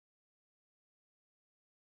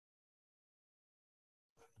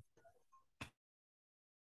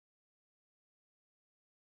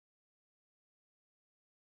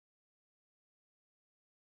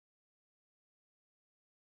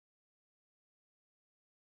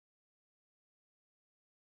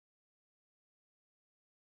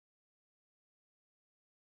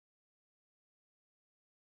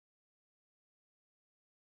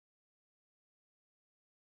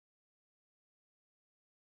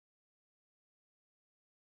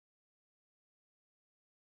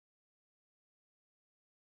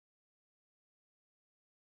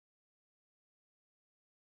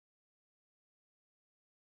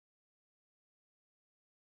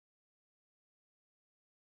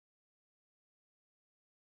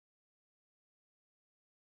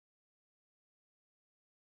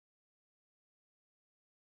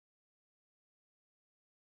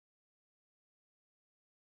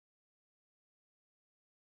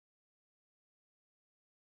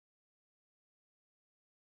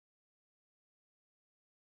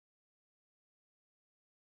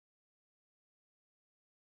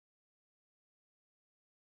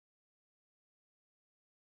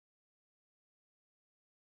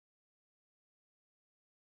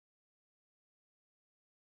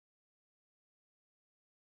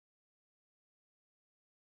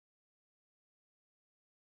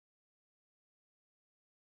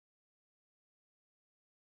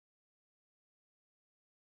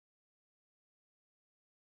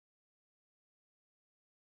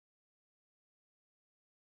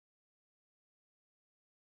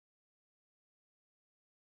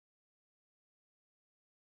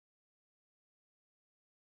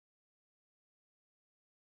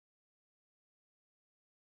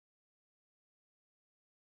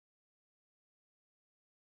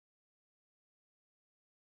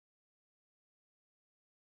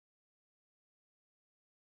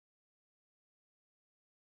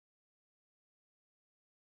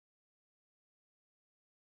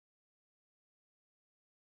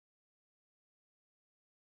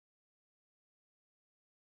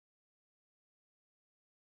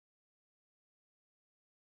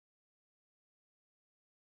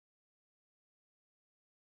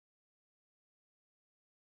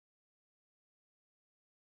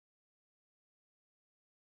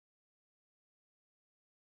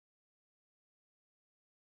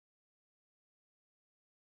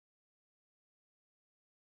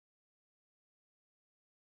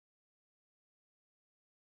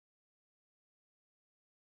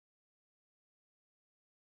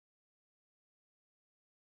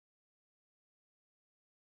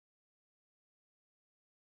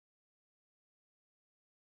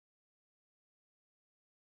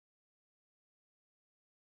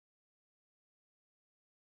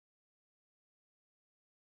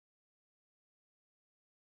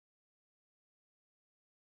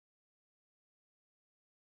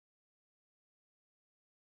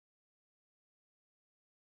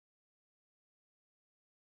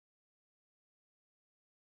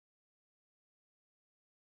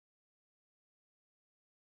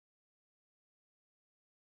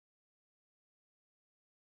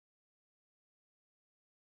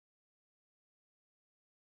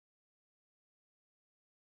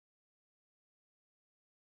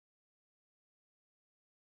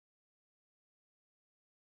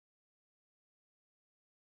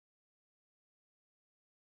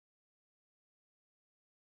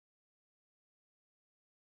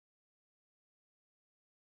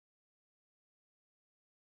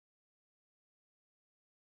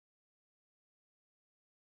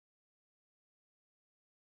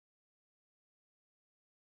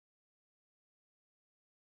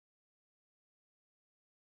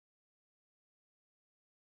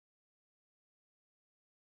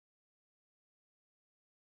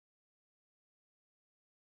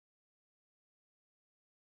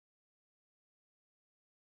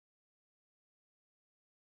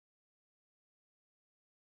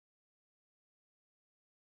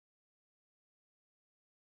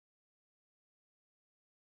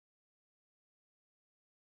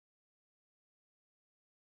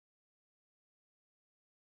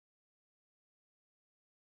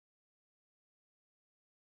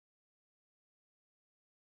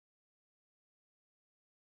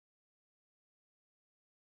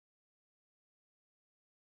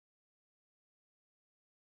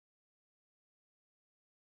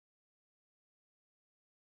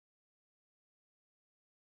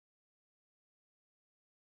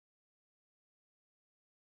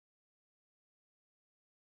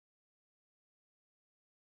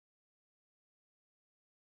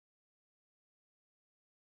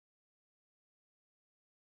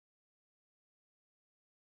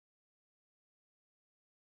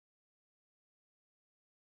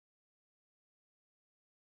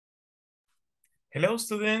Hello,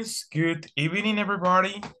 students. Good evening,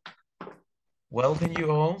 everybody. Welcome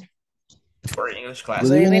you all to our English class.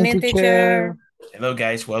 Good evening, teacher. Hello,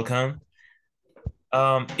 guys. Welcome.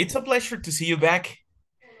 It's a pleasure to see you back.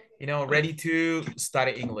 Ready to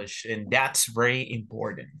study English, and that's very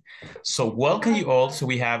important. So, welcome you all. So,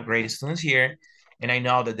 we have great students here, and I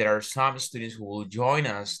know that there are some students who will join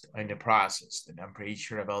us in the process, and I'm pretty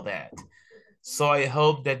sure about that. So I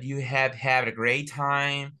hope that you have had a great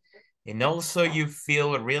time and also you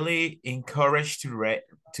feel really encouraged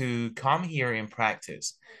to come here and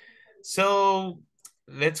practice. So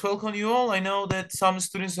let's welcome you all. I know that some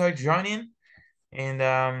students are joining and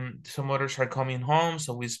some others are coming home.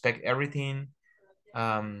 So we expect everything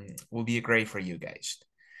will be great for you guys.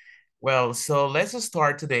 Well, so let's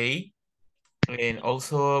start today and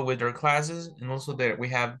also with our classes and also that we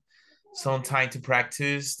have some time to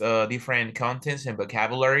practice different contents and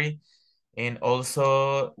vocabulary. And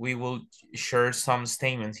also we will share some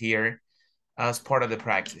statements here as part of the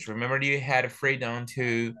practice. Remember you had freedom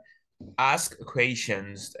to ask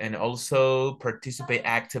questions and also participate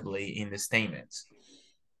actively in the statements.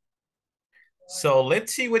 So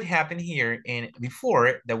let's see what happened here. And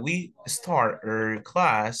before that we start our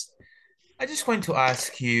class, I just want to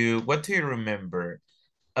ask you, what do you remember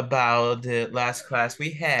about the last class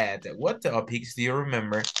we had? What topics do you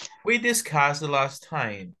remember we discussed the last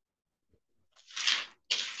time?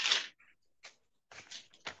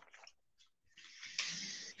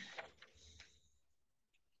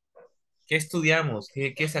 ¿Qué estudiamos?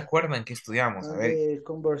 ¿Qué se acuerdan que estudiamos? A ver. The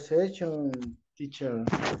conversation, teacher.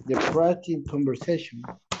 The practice conversation.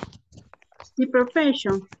 The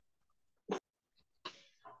profession.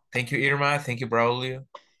 Thank you, Irma. Thank you, Braulio.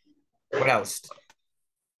 What else?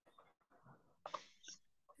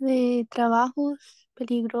 De trabajos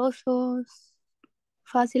peligrosos,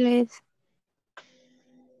 fáciles.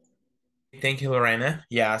 Thank you, Lorena.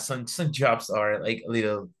 Yeah, some jobs are like a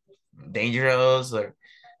little dangerous or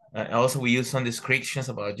also we use some descriptions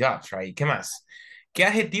about jobs, right? ¿Qué más? ¿Qué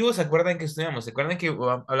adjetivos se acuerdan que estudiamos? ¿Se acuerdan que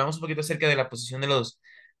hablamos un poquito acerca de la posición de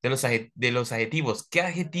los adjetivos? ¿Qué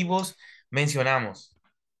adjetivos mencionamos?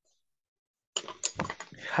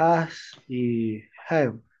 Has y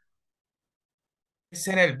have.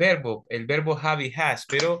 Ese era el verbo have y has,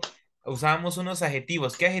 pero usábamos unos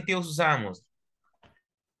adjetivos. ¿Qué adjetivos usamos?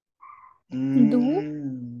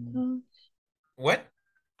 Do. What?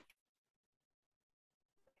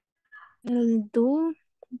 El do,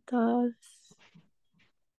 does.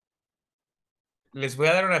 Les voy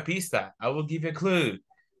a dar una pista. I will give you a clue.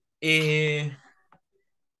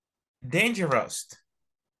 Dangerous.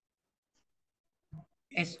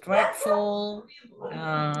 Stressful.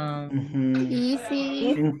 Easy,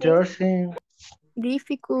 Interesting.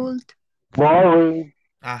 difficult. Boring.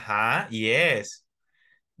 Ajá, yes.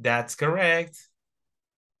 That's correct.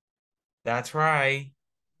 That's right.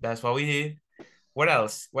 That's what we did. What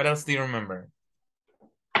else? What else do you remember?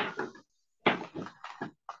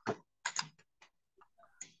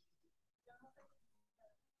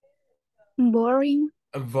 Boring.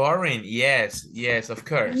 Boring. Yes, yes, of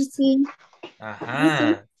course. Easy.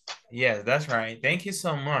 Aha. Yes, that's right. Thank you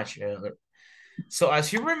so much. So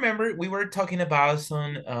as you remember, we were talking about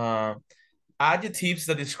some adjectives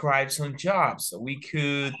that describe some jobs. We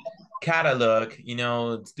could catalog,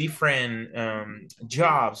 different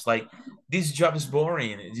jobs like this job is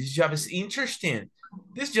boring, this job is interesting,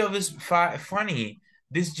 this job is funny,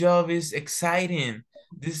 this job is exciting,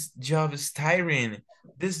 this job is tiring,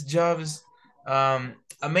 this job is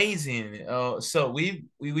amazing. So we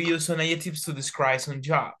use some adjectives to describe some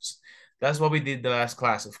jobs. That's what we did the last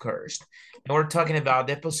class, of course. And we're talking about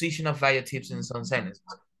the position of adjectives in some sentences.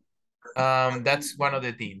 That's one of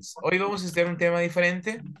the things. Hoy vamos a hacer un tema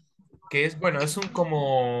diferente, que es, bueno, es un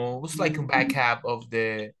como, it's like a backup of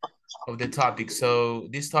the topic. So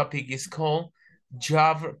this topic is called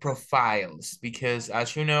job profiles, because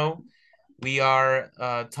as you know, we are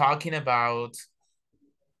talking about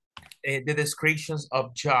the descriptions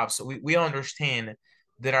of jobs. We understand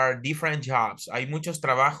there are different jobs. Hay muchos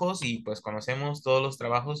trabajos y pues conocemos todos los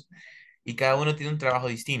trabajos y cada uno tiene un trabajo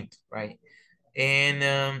distinto, right?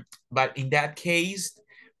 And, but in that case,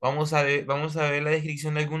 vamos a ver la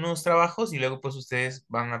descripción de algunos trabajos y luego pues ustedes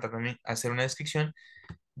van a también hacer una descripción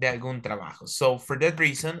de algún trabajo. So for that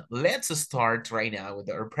reason, let's start right now with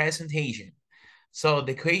our presentation. So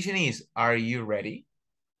the question is, are you ready?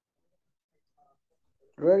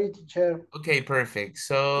 Ready, teacher. Okay, perfect.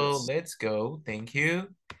 So let's go. Thank you.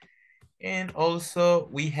 And also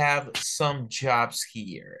we have some jobs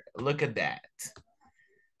here. Look at that.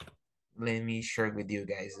 Let me share with you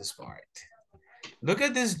guys this part. Look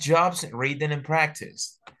at these jobs written and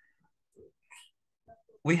practiced.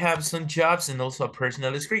 we have some jobs and also a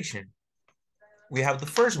personal description. We have the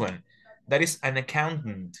first one, that is an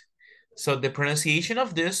accountant. So the pronunciation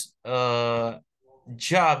of this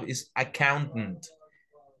job is accountant.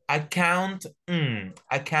 Accountant.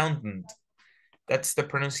 That's the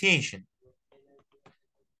pronunciation.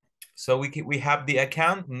 So we have the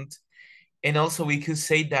accountant, and also we could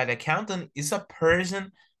say that accountant is a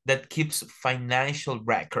person that keeps financial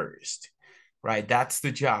records, right? That's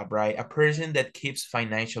the job, right? A person that keeps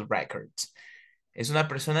financial records. Es una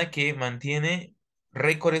persona que mantiene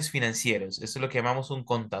récords financieros. Eso es lo que llamamos un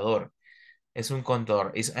contador. Es un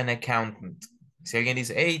contador. Es an accountant. Si alguien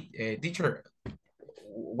dice, hey, teacher,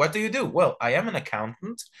 what do you do? Well, I am an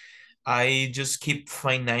accountant. I just keep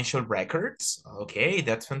financial records. Okay,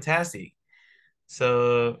 that's fantastic.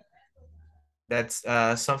 So that's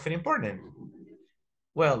something important.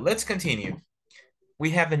 Well, let's continue. We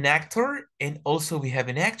have an actor and also we have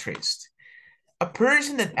an actress. A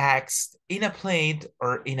person that acts in a play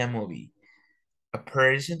or in a movie. A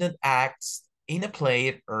person that acts in a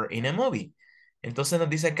play or in a movie. Entonces nos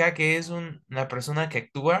dice acá que es una persona que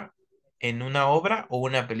actúa en una obra o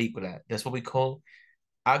una película. That's what we call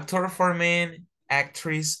actor for men,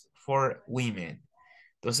 actress for women.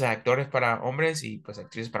 Entonces, actores para hombres y pues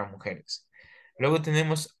actrices para mujeres. Luego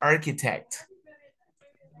tenemos architect.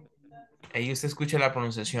 Ahí usted escucha la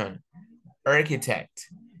pronunciación.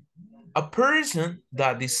 Architect. A person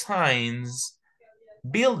that designs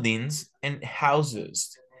buildings and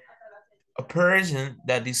houses. A person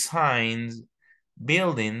that designs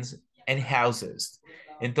buildings and houses.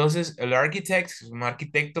 Entonces, el architect, un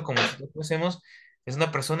arquitecto como nosotros conocemos, es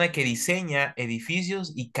una persona que diseña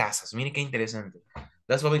edificios y casas. Mire qué interesante.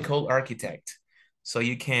 That's what we call architect. So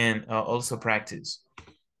you can also practice.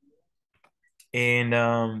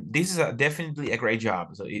 And this is definitely a great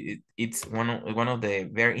job. So it's one of the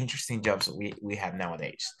very interesting jobs we have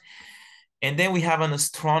nowadays. And then we have an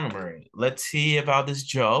astronomer. Let's see about this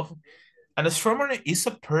job. An astronomer is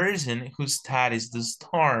a person who studies the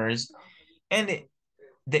stars and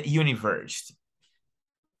the universe.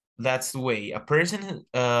 That's the way. A person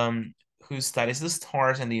who studies the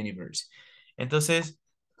stars and the universe. Entonces,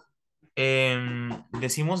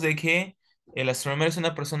 decimos de que el astrónomo es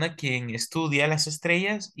una persona quien estudia las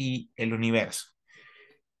estrellas y el universo.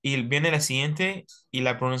 Y viene la siguiente, y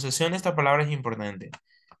la pronunciación de esta palabra es importante.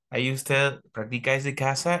 Ahí usted practica desde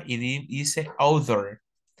casa y dice author.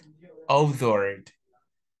 Authored.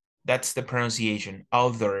 That's the pronunciation.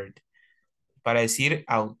 Authored. Para decir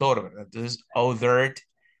autor, ¿verdad? Entonces, authored.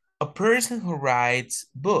 A person who writes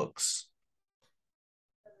books.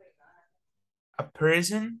 A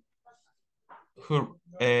person who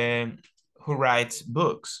writes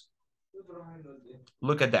books.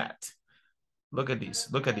 Look at that. Look at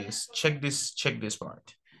this. Look at this. Check this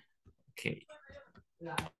part. Okay.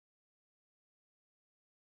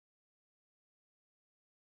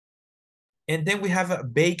 And then we have a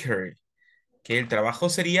baker. Que el trabajo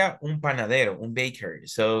sería un panadero, un baker.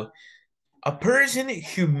 So, a person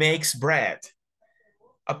who makes bread.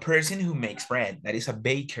 A person who makes bread. That is a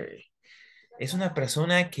baker. Es una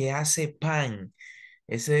persona que hace pan.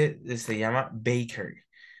 Ese se llama baker.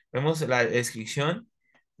 Vemos la descripción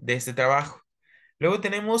de este trabajo. Luego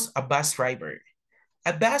tenemos a bus driver.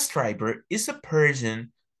 A bus driver is a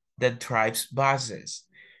person that drives buses.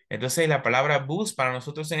 Entonces la palabra bus para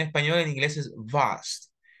nosotros en español en inglés es vast.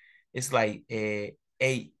 It's like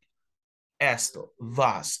esto,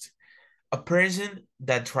 vast. A person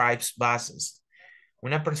that drives buses.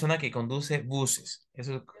 Una persona que conduce buses.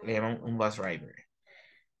 Eso le llaman un bus driver.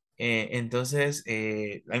 Entonces,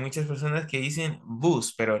 hay muchas personas que dicen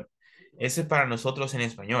bus, pero ese es para nosotros en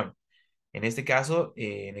español. En este caso,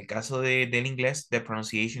 en el caso del inglés, the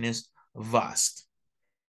pronunciation is vast.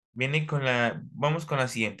 Viene con vamos con la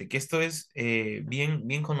siguiente, que esto es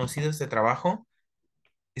bien conocido este trabajo.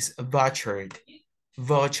 Es butchered.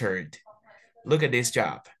 Butchered. Look at this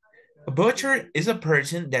job. A butcher is a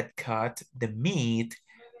person that cut the meat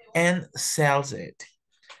and sells it.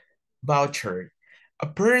 Butcher. A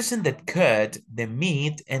person that cut the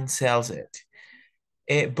meat and sells it.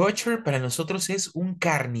 Butcher para nosotros es un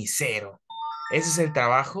carnicero. Ese es el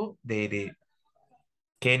trabajo que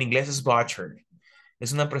en inglés es butcher.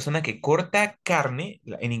 Es una persona que corta carne.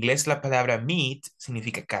 En inglés la palabra meat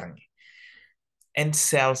significa carne. And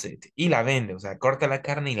sells it. Y la vende. O sea, corta la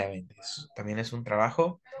carne y la vende. Eso también es un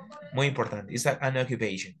trabajo muy importante. It's an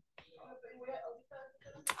occupation.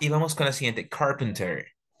 Y vamos con la siguiente. Carpenter.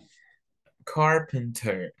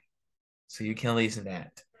 Carpenter. So you can listen to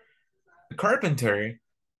that. A carpenter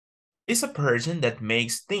is a person that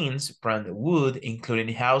makes things from wood,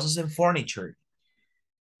 including houses and furniture.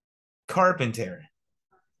 Carpenter.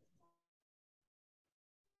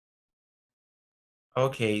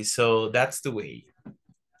 Okay, so that's the way.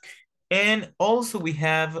 And also we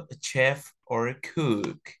have a chef or a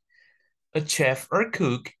cook. A chef or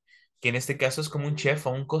cook, que en este caso es como un chef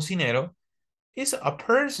o un cocinero, is a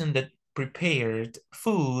person that prepared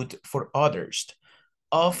food for others,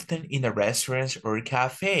 often in a restaurant or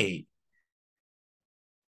cafe.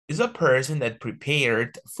 Is a person that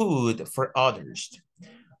prepared food for others,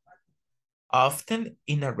 often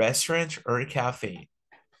in a restaurant or cafe.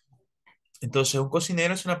 Entonces, un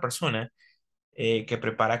cocinero es una persona que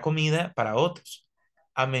prepara comida para otros,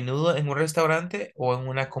 a menudo en un restaurante o en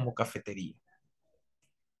una como cafetería.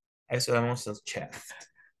 Eso llamamos el chef.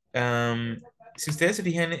 Si ustedes se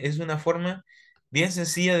fijan, es una forma bien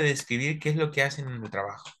sencilla de describir qué es lo que hacen en el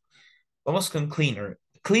trabajo. Vamos con cleaner.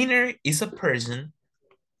 Cleaner is a person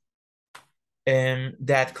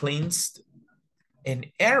that cleans an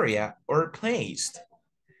area or place.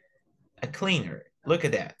 A cleaner. Look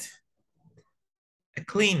at that. A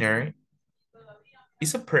cleaner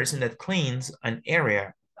is a person that cleans an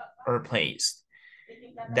area or place.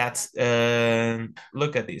 That's,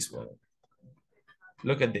 look at this one.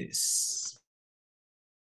 Look at this.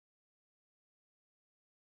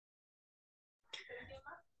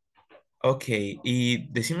 Ok, y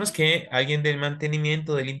decimos que alguien del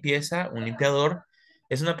mantenimiento, de limpieza, un limpiador,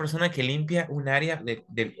 es una persona que limpia un área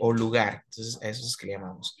o lugar. Entonces, eso es que le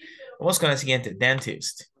llamamos. Vamos con la siguiente,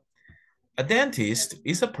 dentist. A dentist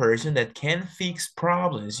is a person that can fix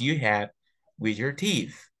problems you have with your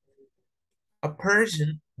teeth. A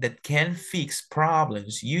person that can fix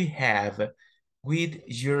problems you have with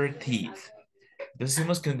your teeth. Entonces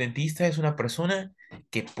decimos que un dentista es una persona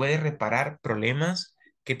que puede reparar problemas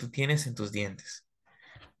que tú tienes en tus dientes.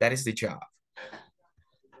 That is the job.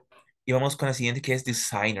 Y vamos con la siguiente que es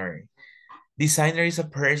designer. Designer is a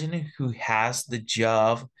person who has the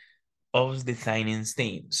job of designing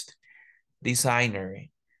things. Designer,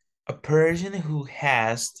 a person who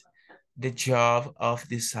has the job of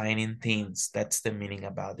designing things. That's the meaning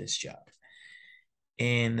about this job.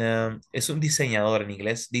 Es un diseñador en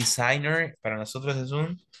inglés. Designer para nosotros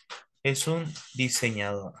es un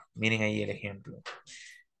diseñador. Miren ahí el ejemplo.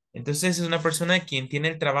 Entonces es una persona quien tiene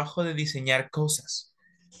el trabajo de diseñar cosas.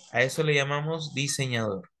 A eso le llamamos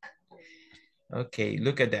diseñador. Ok,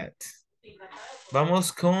 look at that.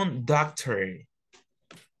 Vamos con doctor.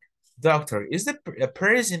 Doctor is a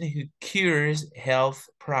person who cures health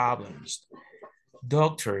problems.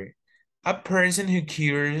 Doctor, a person who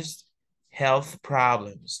cures health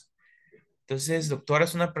problems. Entonces, doctor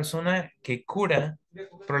es una persona que cura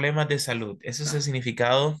problemas de salud. Ese es el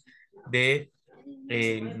significado de,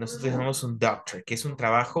 nosotros llamamos un doctor, que es un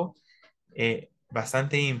trabajo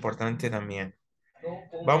bastante importante también.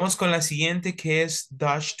 Vamos con la siguiente que es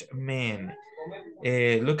Dutchman.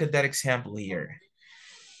 Look at that example here.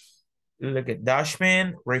 Look at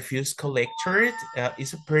Dutchman, refuse collector,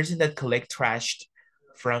 is a person that collects trash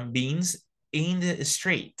from bins in the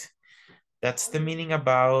street. That's the meaning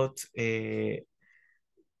about a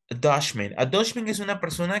Dutchman. A Dutchman es una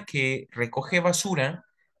persona que recoge basura,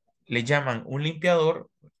 le llaman un limpiador,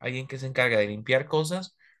 alguien que se encarga de limpiar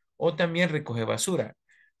cosas, o también recoge basura.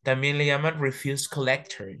 También le llaman refuse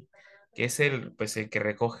collector, que es pues el que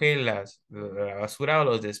recoge la basura o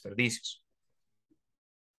los desperdicios.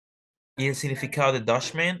 Y el significado de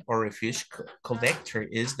Dutchman o refuse collector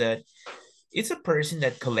is that it's a person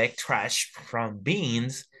that collects trash from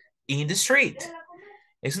bins in the street.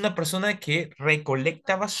 Es una persona que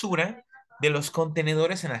recolecta basura de los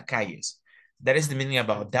contenedores en las calles. That is the meaning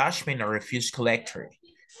about Dutchman or refuse collector.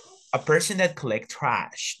 A person that collects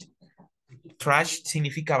trash. Trash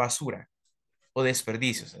significa basura o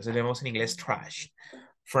desperdicios. Eso le vemos en inglés trash.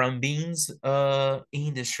 From bins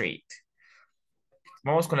in the street.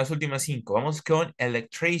 Vamos con las últimas 5. Vamos con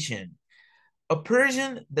electrician. A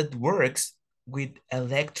person that works with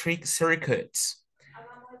electric circuits.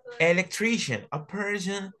 Electrician, a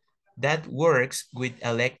person that works with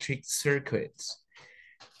electric circuits.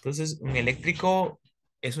 Entonces, un eléctrico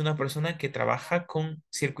es una persona que trabaja con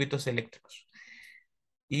circuitos eléctricos.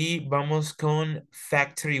 Y vamos con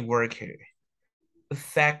factory worker.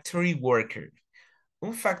 Factory worker.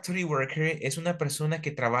 Un factory worker es una persona que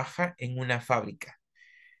trabaja en una fábrica.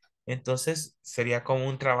 Entonces, sería como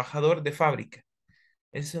un trabajador de fábrica.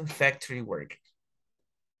 Es un factory worker.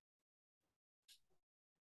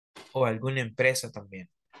 O alguna empresa también.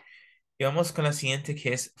 Y vamos con la siguiente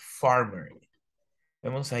que es farmer.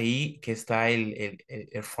 Vemos ahí que está el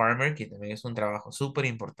farmer, que también es un trabajo súper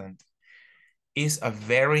importante. Is a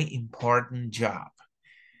very important job.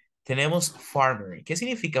 Tenemos farmer. ¿Qué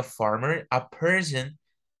significa farmer? A person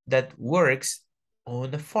that works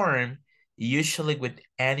on the farm, usually with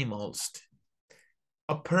animals.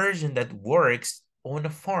 a person that works on a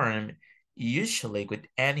farm, usually with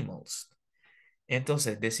animals.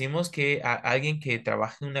 Entonces, decimos que a alguien que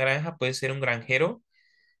trabaja en una granja puede ser un granjero.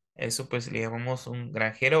 Eso pues le llamamos un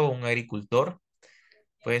granjero o un agricultor.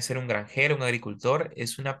 Puede ser un granjero, un agricultor.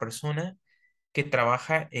 Es una persona que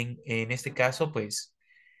trabaja en este caso, pues,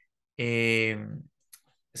 eh,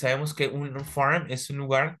 sabemos que un farm es un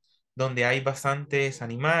lugar donde hay bastantes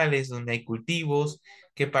animales, donde hay cultivos,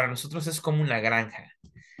 que para nosotros es como una granja.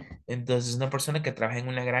 Entonces, una persona que trabaja en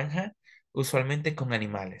una granja, usualmente con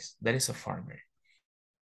animales. That is a farmer.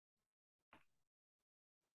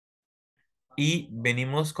 Y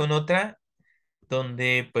venimos con otra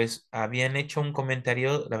donde pues habían hecho un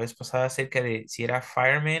comentario la vez pasada acerca de si era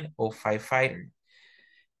fireman o firefighter.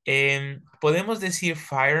 Podemos decir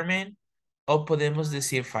fireman o podemos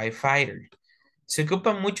decir firefighter. Se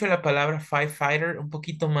ocupa mucho la palabra firefighter, un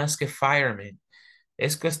poquito más que fireman.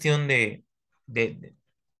 Es cuestión de,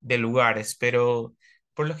 de lugares, pero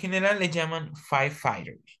por lo general le llaman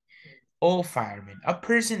firefighter o fireman. A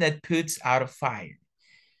person that puts out a fire.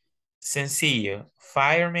 Sencillo.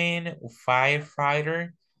 Fireman o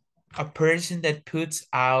firefighter. A person that puts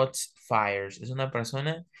out fires. Es una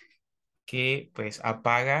persona que pues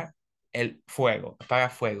apaga el fuego. Apaga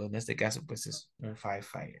fuego. En este caso pues es un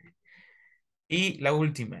firefighter. Y la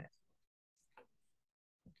última.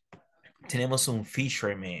 Tenemos un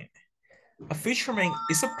fisherman. A fisherman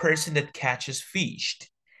is a person that catches fish.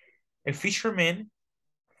 El fisherman,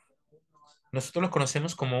 nosotros lo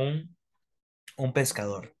conocemos como un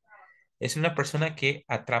pescador. Es una persona que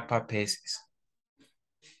atrapa peces.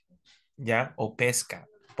 ¿Ya? O pesca,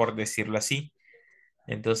 por decirlo así.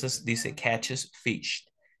 Entonces dice catches fish.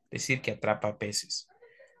 Decir que atrapa peces.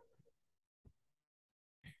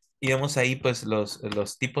 Y vemos ahí pues los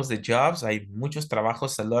tipos de jobs. Hay muchos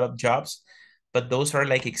trabajos, a lot of jobs. But those are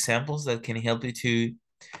like examples that can help you to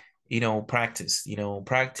practice,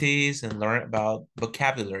 practice and learn about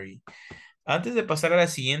vocabulary. Antes de pasar a la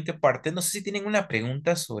siguiente parte, no sé si tienen una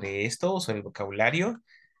pregunta sobre esto, sobre el vocabulario,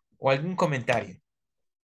 o algún comentario.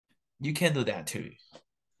 You can do that too.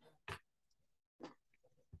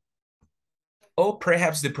 Or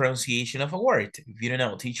perhaps the pronunciation of a word. If you don't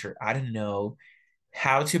know, teacher, I don't know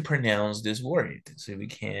how to pronounce this word. So we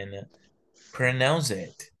can pronounce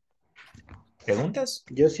it. ¿Preguntas?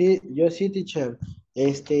 Yo sí, teacher.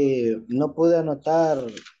 No pude anotar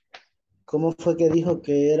cómo fue que dijo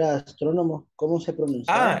que era astrónomo, cómo se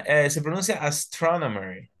pronunciaba. Se pronuncia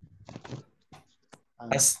astronomer.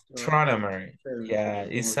 Astronomer. Yeah,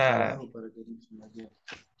 it's a...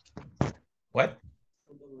 What?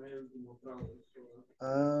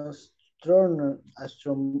 Astronomer,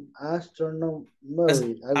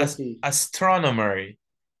 algo así. Astronomer.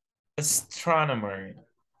 Astronomer.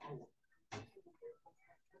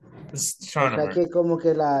 O sea que como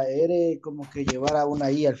que la R como que llevara una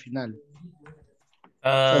I al final.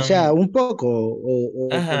 O sea, un poco, o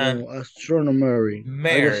como astronomer,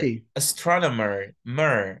 algo así. Astronomer.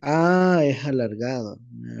 Ah, es alargado.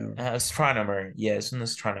 Astronomer. Yes, an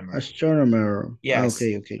astronomer. Astronomer. Yes,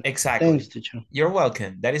 Okay. exactly. Thanks, teacher. You're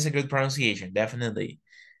welcome. That is a good pronunciation, definitely.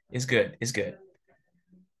 It's good, it's good.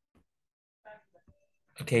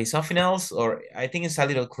 Okay, something else, or I think it's a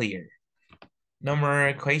little clear. No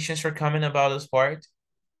more questions or comment about this part?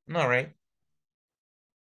 No, right?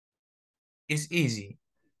 It's easy.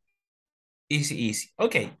 Easy.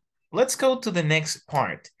 Okay, let's go to the next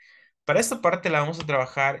part. Para esta parte la vamos a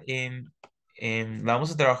trabajar en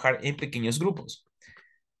pequeños grupos.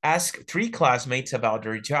 Ask 3 classmates about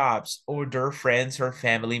their jobs or their friends or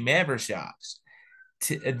family members' jobs.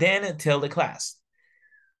 Then tell the class.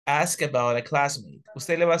 Ask about a classmate.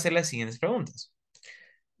 Usted le va a hacer las siguientes preguntas.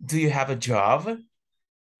 Do you have a job?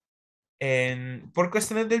 Por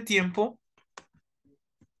cuestiones del tiempo,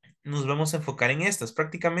 nos vamos a enfocar en estas.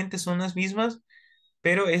 Prácticamente son las mismas,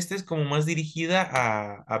 pero esta es como más dirigida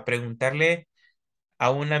a preguntarle a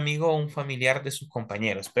un amigo o un familiar de sus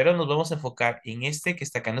compañeros. Pero nos vamos a enfocar en este que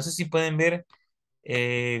está acá. No sé si pueden ver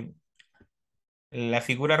la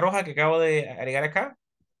figura roja que acabo de agregar acá.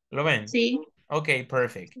 ¿Lo ven? Sí. Ok,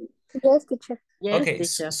 perfect. Yes, teacher. Yes, Ok,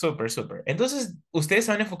 teacher. súper. Entonces, ustedes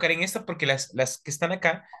se van a enfocar en esta porque las que están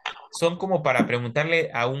acá son como para preguntarle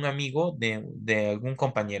a un amigo de algún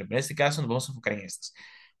compañero. En este caso, nos vamos a enfocar en estas.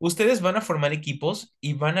 Ustedes van a formar equipos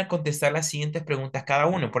y van a contestar las siguientes preguntas cada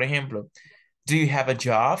uno. Por ejemplo, do you have a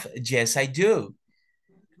job? Yes, I do.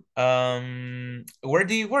 Where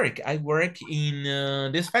do you work? I work in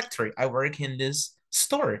this factory. I work in this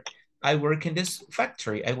store. I work in this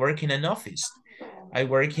factory. I work in an office. I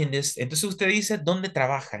work in this. Entonces usted dice dónde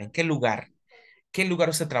trabaja, en qué lugar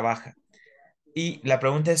usted trabaja. Y la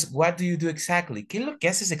pregunta es, what do you do exactly? ¿Qué es lo que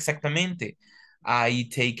haces exactamente? I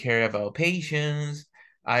take care about patients,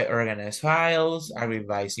 I organize files, I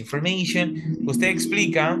revise information. Usted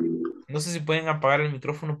explica, no sé si pueden apagar el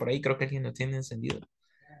micrófono por ahí, creo que alguien lo tiene encendido.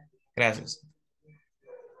 Gracias.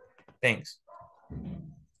 Thanks.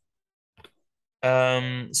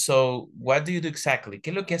 So, what do you do exactly? ¿Qué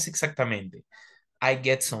es lo que hace exactamente? I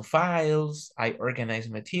get some files, I organize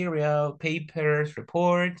material, papers,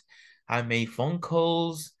 report, I make phone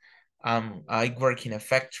calls, I work in a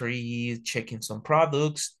factory, checking some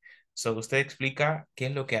products. So, usted explica qué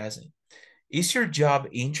es lo que hace. Is your job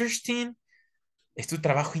interesting? ¿Es tu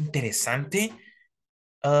trabajo interesante?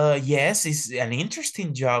 Yes, it's an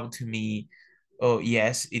interesting job to me. Oh,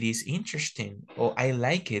 yes, it is interesting. Oh, I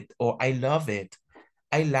like it. Oh, I love it.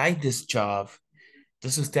 I like this job.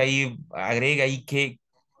 Entonces usted ahí agrega ahí que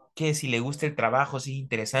si le gusta el trabajo, si es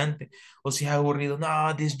interesante, o si es aburrido.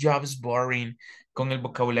 No, this job is boring, con el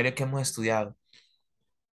vocabulario que hemos estudiado.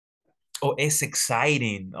 O es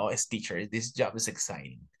exciting. Oh, es teacher, this job is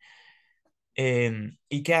exciting.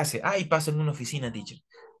 ¿Y qué hace? Y pasa en una oficina, teacher.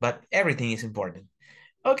 But everything is important.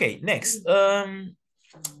 Okay, next.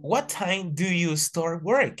 What time do you start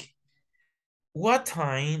work? What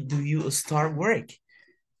time do you start work?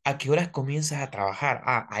 ¿A qué horas comienzas a trabajar?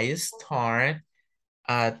 I start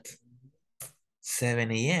at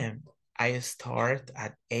 7 a.m. I start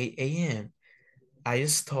at 8 a.m. I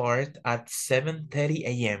start at 7:30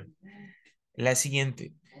 a.m. La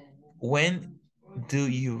siguiente. When do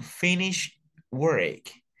you finish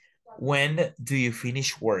work? When do you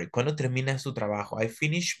finish work? ¿Cuándo terminas tu trabajo? I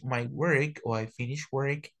finish my work or I finish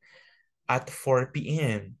work at 4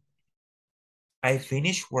 p.m. I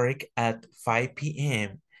finish work at 5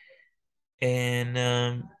 p.m.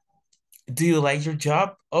 And do you like your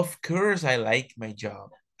job? Of course I like my job.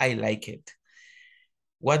 I like it.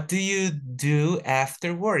 What do you do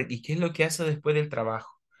after work? ¿Y qué es lo que hace después del trabajo?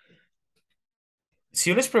 Si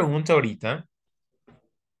yo les pregunto ahorita,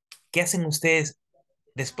 ¿qué hacen ustedes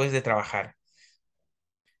después de trabajar?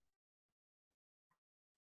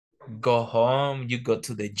 Go home, you go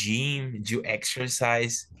to the gym, you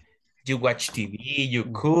exercise, you watch TV, you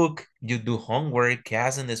cook, you do homework. ¿Qué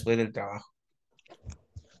hacen después del trabajo?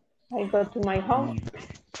 I go to my home.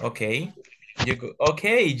 Okay. You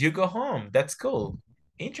go home. That's cool.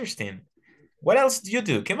 Interesting. What else do you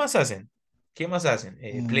do? ¿Qué más hacen? ¿Qué más hacen?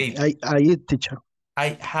 Play. I eat, teacher.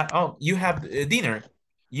 You have dinner.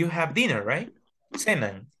 You have dinner, right?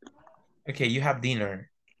 Cenan. Okay, you have dinner.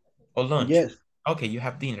 Or lunch. Yes. Okay, you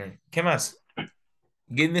have dinner. ¿Qué más?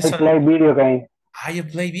 Give me I some. play video games. You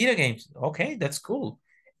play video games. Okay, that's cool.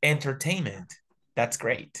 Entertainment. That's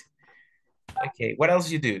great. Okay, what else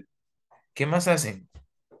you do? ¿Qué más hacen?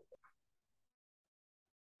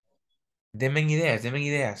 Denme ideas, denme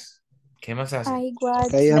ideas. ¿Qué más hacen? I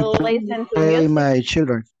watch I am Listen to playing music. my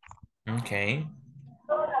children. Okay.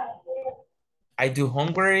 I do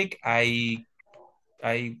homework. I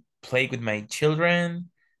play with my children.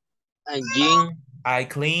 And gym, I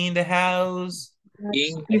clean the house.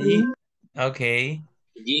 gym, Okay.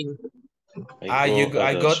 gym. I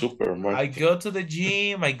go to the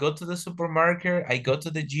gym. I go to the supermarket. I go to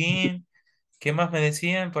the gym. ¿Qué más me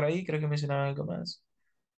decían por ahí? Creo que mencionaban algo más.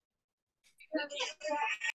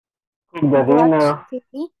 Cook the watch dinner.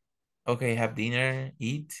 TV. Okay, have dinner,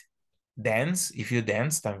 eat, dance. If you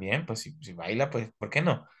dance también, pues si baila, pues, ¿por qué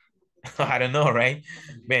no? I don't know, right?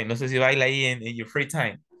 Ven, no sé si baila ahí in your free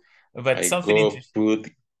time. But I something go interesting.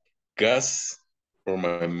 put gas for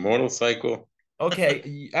my motorcycle.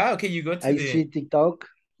 Okay. Okay, you go to I see TikTok.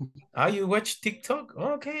 You watch TikTok?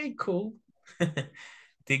 Okay, cool.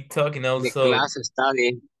 TikTok and The also class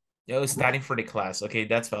study. studying for the class. Okay,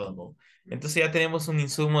 that's valuable. Entonces ya tenemos un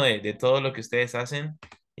insumo de todo lo que ustedes hacen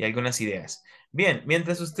y algunas ideas. Bien,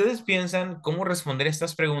 mientras ustedes piensan cómo responder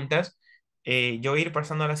estas preguntas, yo voy a ir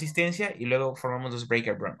pasando a la asistencia y luego formamos los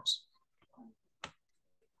breakout rooms.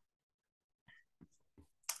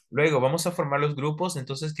 Luego vamos a formar los grupos,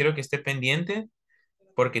 entonces quiero que esté pendiente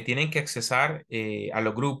porque tienen que accesar a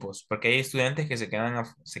los grupos, porque hay estudiantes que se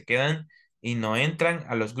quedan y no entran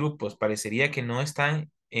a los grupos. Parecería que no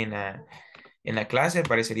están en la clase,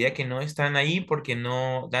 parecería que no están ahí porque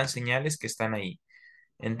no dan señales que están ahí.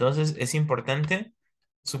 Entonces es importante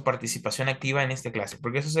su participación activa en esta clase,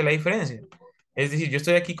 porque eso es la diferencia. Es decir, yo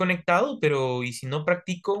estoy aquí conectado, pero ¿y si no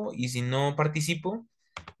practico y si no participo?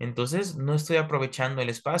 Entonces no estoy aprovechando el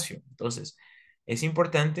espacio. Entonces es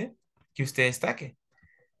importante que usted destaque.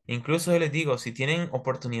 Incluso yo les digo, si tienen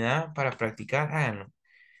oportunidad para practicar, háganlo.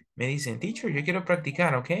 Me dicen, teacher, yo quiero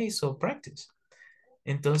practicar, ok, so practice.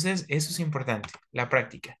 Entonces, eso es importante, la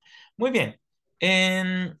práctica. Muy bien.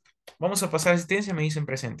 Vamos a pasar asistencia, me dicen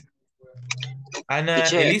presente.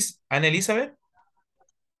 Teacher, Ana Elizabeth,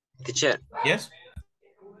 teacher, yes.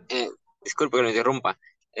 disculpe que lo interrumpa.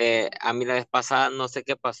 A mí la vez pasada, no sé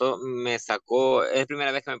qué pasó, me sacó, es la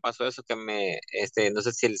primera vez que me pasó eso, que no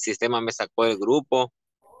sé si el sistema me sacó del grupo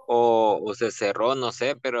o se cerró, no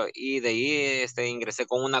sé, pero y de ahí ingresé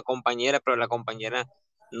con una compañera, pero la compañera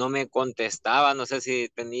no me contestaba, no sé si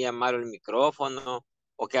tenía malo el micrófono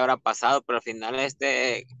o qué habrá pasado, pero al final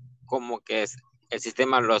como que el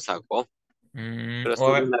sistema lo sacó, pero sí,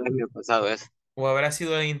 una vez me ha pasado eso. O habrá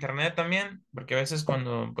sido el internet también, porque a veces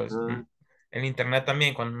cuando, pues, Ah, el internet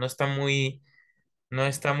también, cuando no está muy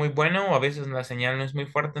bueno, o a veces la señal no es muy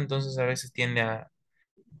fuerte, entonces a veces tiende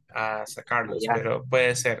a sacarlos, ya, pero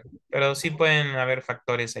puede ser. Pero sí pueden haber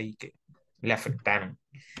factores ahí que le afectaron.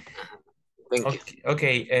 thank you. Ok,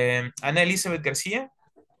 Ana Elizabeth García,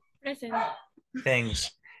 Present.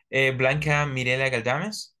 thanks. Blanca Mirela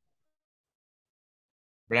Galdames,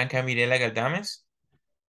 Blanca Mirela Galdames,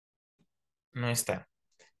 no está.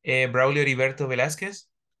 Braulio Heriberto Velázquez,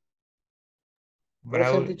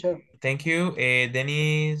 Present, Braulio, teacher. thank you.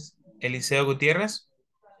 Denis Eliseo Gutiérrez,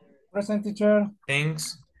 Present, teacher.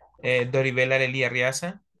 thanks. Doribela Lelia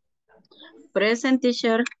Riaza, Present,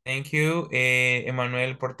 teacher. thank you.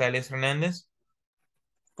 Emanuel Portales Hernández,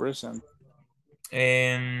 Present.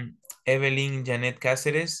 Evelyn Janet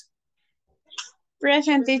Cáceres,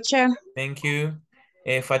 Present, teacher. thank you.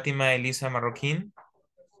 Fátima Elisa Marroquín,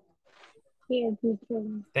 Here, teacher.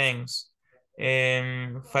 thanks.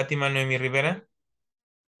 Fátima Noemí Rivera,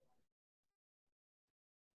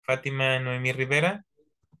 Fátima Noemí Rivera,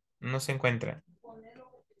 no se encuentra.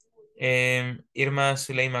 Irma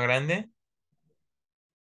Zuleima Grande,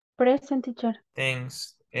 Present, teacher.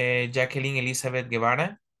 thanks. Jacqueline Elizabeth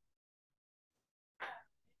Guevara,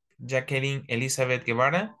 Jacqueline Elizabeth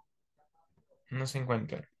Guevara, no se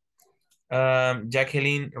encuentra.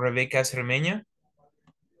 Jacqueline Rebeca Cermeño,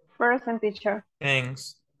 Present, teacher.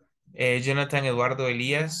 thanks. Jonathan Eduardo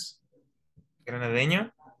Elías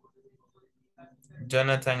Granadeño,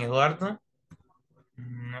 Jonathan Eduardo,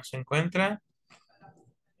 no se encuentra.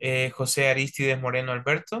 José Aristides Moreno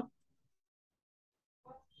Alberto,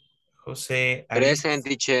 José Present, Aristides,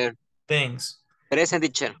 teacher. thanks. Present,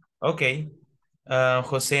 teacher. Ok.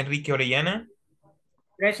 José Enrique Orellana,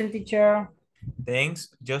 Present, teacher.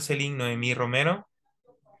 thanks. Jocelyn Noemí Romero,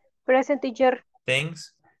 Present, teacher.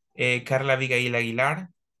 thanks. Carla Abigail Aguilar,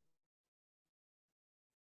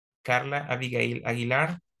 Carla Abigail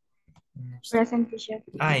Aguilar. No está. Present, teacher.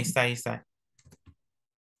 Ahí está, ahí está.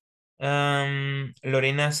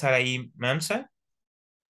 Lorena Saraí Mamsa,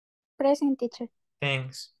 Present, teacher.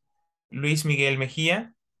 thanks. Luis Miguel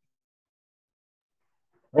Mejía,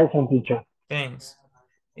 Present, teacher. thanks.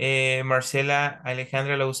 Marcela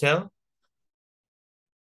Alejandra Lausel,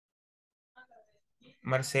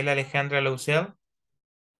 Marcela Alejandra Lausel.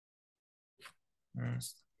 No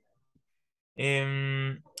está.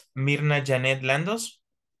 Mirna Janet Landos,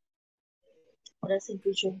 Present,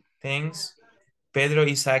 teacher. thanks. Pedro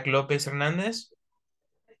Isaac López Hernández,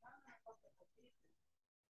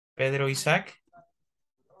 Pedro Isaac.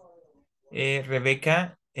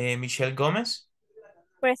 Rebeca Michelle Gómez,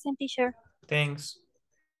 Present, teacher. thanks.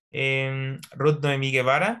 Ruth Noemí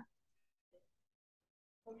Guevara,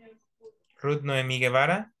 Ruth Noemí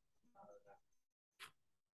Guevara.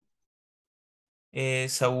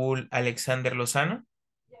 Saúl Alexander Lozano,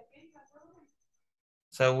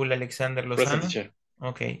 Saúl Alexander Present, Lozano. teacher.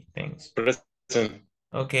 Ok, thanks. Present.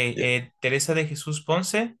 Ok, Yeah. Teresa de Jesús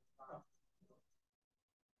Ponce,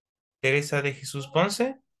 Teresa de Jesús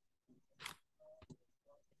Ponce.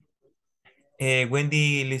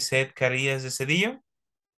 Wendy Lisette Carillas de Cedillo,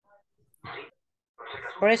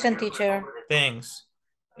 Present, teacher. thanks.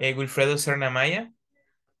 Wilfredo Serna Maya,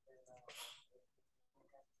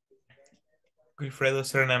 Wilfredo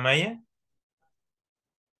Serna Maya.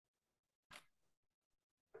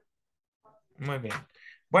 Muy bien.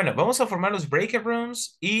 Bueno, vamos a formar los breakout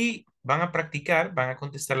rooms y van a practicar, van a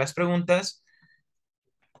contestar las preguntas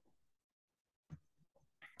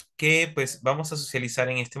que pues vamos a socializar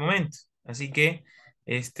en este momento. Así que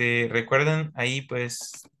recuerden ahí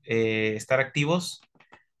pues estar activos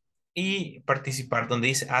y participar donde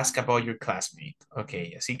dice ask about your classmate. Ok,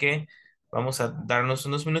 así que vamos a darnos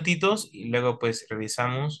unos minutitos y luego pues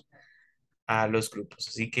revisamos a los grupos.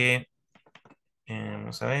 Así que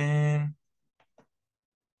vamos a ver.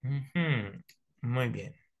 Ujú, muy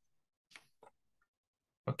bien.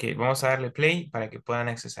 Ok, vamos a darle play para que puedan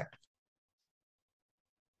accesar.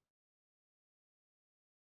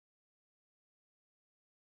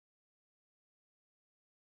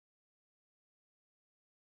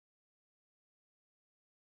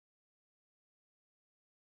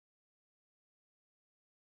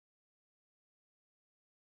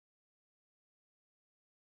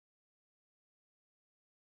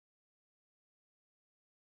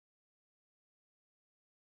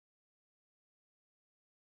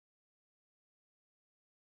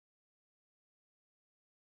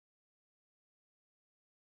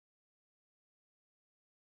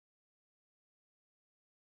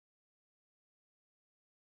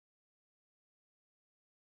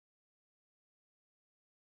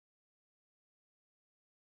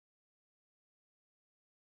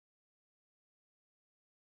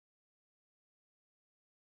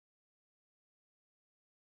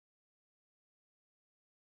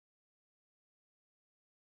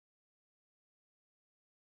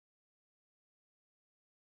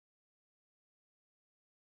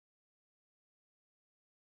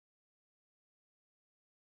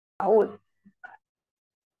 Saúl.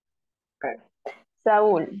 Okay.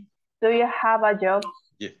 Saúl, do you have a job?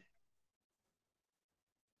 Yeah.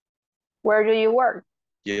 Where do you work?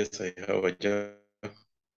 Yes, I have a job.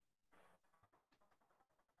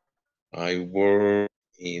 I work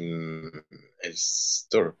in a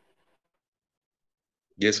store.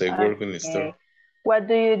 Yes, I work in a store. What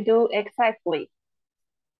do you do exactly?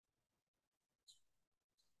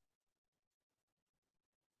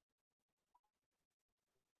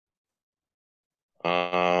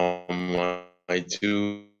 I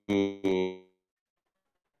do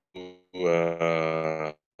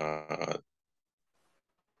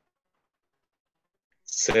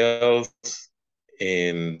sales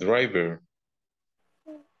and driver.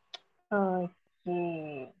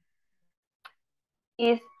 Okay.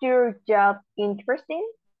 Is your job interesting?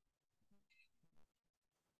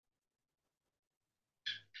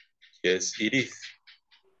 Yes, it is.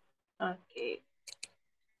 Okay.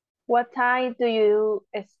 What time do you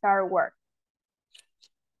start work?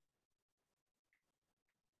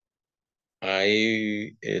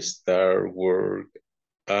 I start work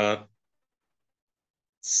at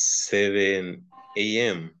 7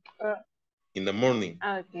 a.m. in the morning.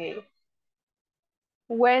 Okay.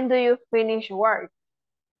 When do you finish work?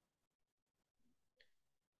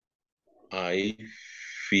 I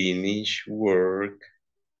finish work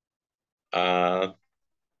at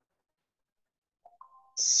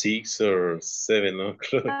 6 or 7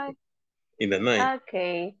 o'clock in the night.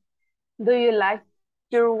 Okay. Do you like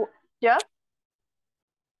your job?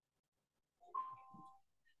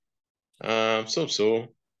 So,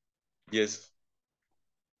 yes.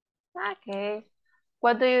 Okay.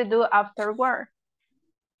 What do you do after work?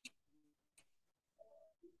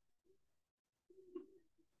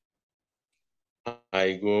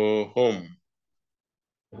 I go home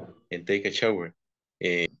and take a shower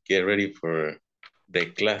and get ready for the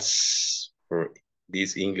class for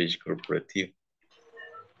this English corporative.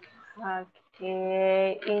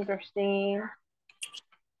 Okay, interesting.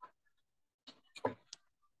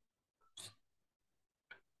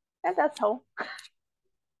 And that's all.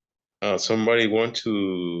 Somebody want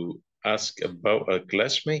to ask about a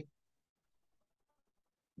classmate?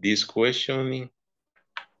 This questioning?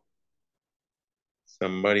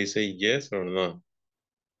 Somebody say yes or no?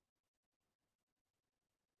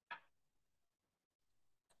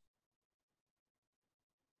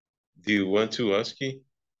 Do you want to ask you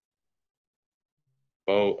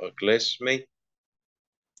about a classmate?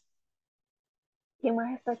 ¿Quién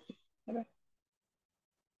más está aquí?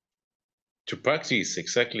 To practice,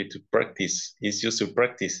 exactly, to practice. It's just to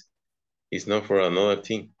practice. It's not for another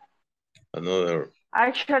thing.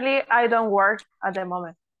 Actually, I don't work at the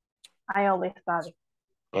moment. I only study.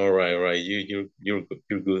 All right. You're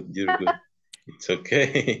good. It's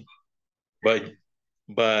okay. But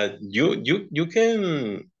you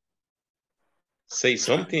can say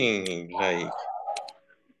something like,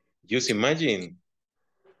 just imagine.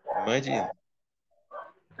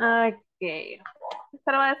 Okay.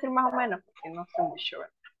 Esto lo voy a decir más o menos porque no sé mucho.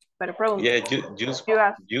 Pero pregunto. Yeah,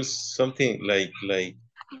 just something like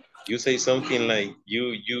you say something like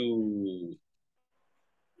you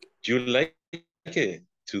like it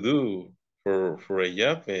to do for a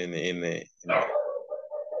job in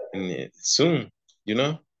soon,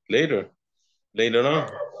 later on.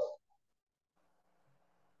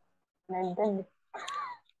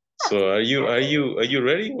 So are you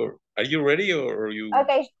ready or are you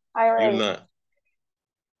Okay, I'm ready. you're not?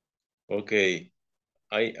 Okay,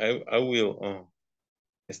 I will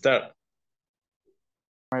start.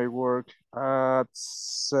 I work at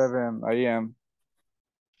 7 a.m.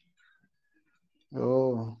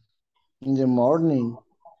 Oh, in the morning,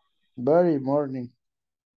 very morning.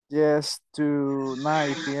 Yes, to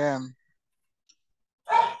 9 p.m.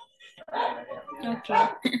 Okay.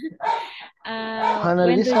 Hannah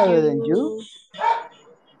When do Elizabeth, and you?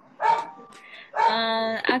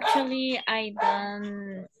 Actually, I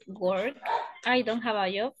don't work. I don't have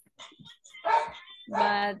a job,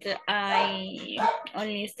 but I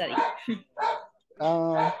only study.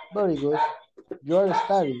 Very good. You are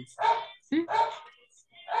studying. Hmm?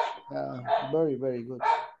 Very, very good.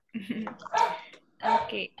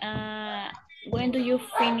 Okay. When do you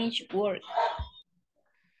finish work?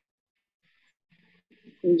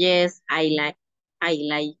 Yes, I like.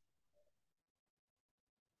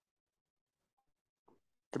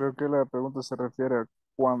 Creo que la pregunta se refiere a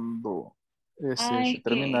cuando se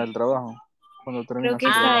termina el trabajo. Cuando termina Creo que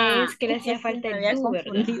su esta trabajo. es que le hacía falta el do,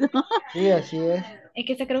 ¿verdad? Sí, así es. Es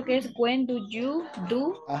que esta creo que es when do you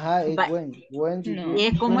do. Ajá, es when did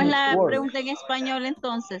you ¿Cómo es finish la work? pregunta en español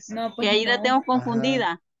entonces? No, Que pues ahí la no. tengo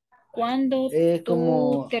confundida. Cuando tú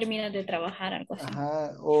como, terminas de trabajar, algo así.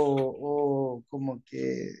 ajá, o como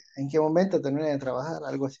que, ¿en qué momento termina de trabajar?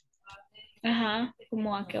 Algo así. Ajá,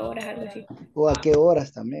 como a qué horas, algo así. O a qué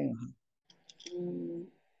horas también.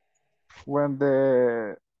 When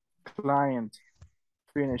the client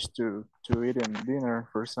finish to eating dinner,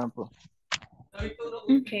 for example.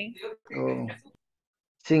 Okay. O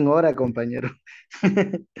sin hora, compañero.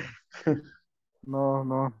 No,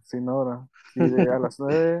 no, sin hora. Si de a las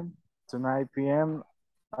 9 to 9 p.m.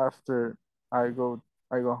 after I go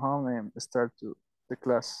I go home and start to the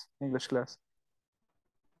class, English class.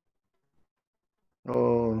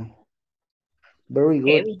 Oh, very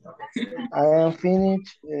good. Heavy. I am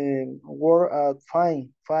finished work at 5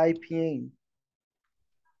 p.m.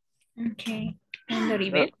 Okay. And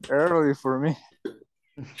Oribel? Early for me.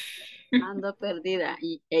 Ando perdida.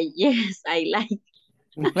 Yes, I like.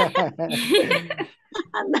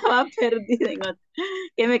 Andaba perdida en otro.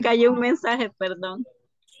 Que me cayó un mensaje, perdón.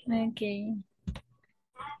 Okay.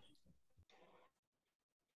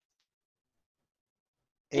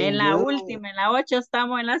 En la última, en la 8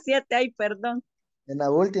 estamos en la 7. Ay, perdón. En la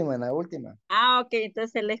última, en la última. Ah, ok,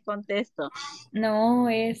 entonces les contesto. No, o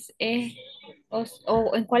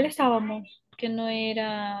 ¿en cuál estábamos? Que no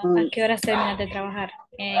era, ¿a qué horas terminas de trabajar?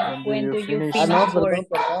 En When do you finish? Ah, no, work?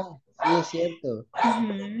 perdón. Sí, es cierto.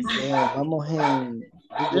 Vamos en Do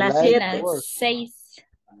you Las like 7. work? 6.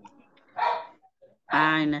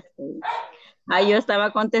 Ah, en las 6. Ah, yo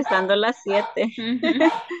estaba contestando las 7.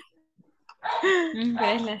 Pero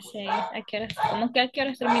es las 6. ¿A qué horas? ¿Cómo que a qué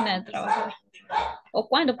horas termina de trabajar? ¿O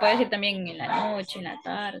cuándo? Puede ser también en la noche, en la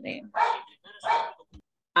tarde.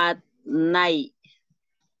 At night.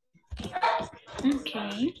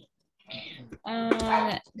 Okay. Do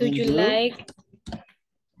And you you? like?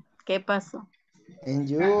 ¿Qué pasó? And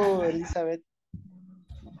you, Elizabeth,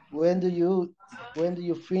 when do you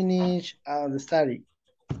finish the study?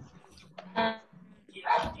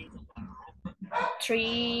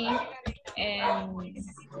 3 and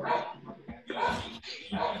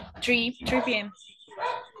 3 p.m.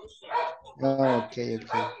 Oh, okay.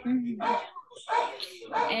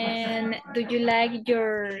 And do you like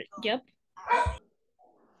your job?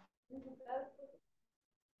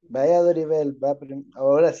 Vaya Doribel,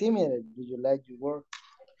 ahora sí, mire, do you like your work?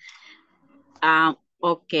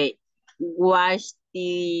 Okay. Wash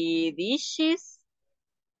the dishes.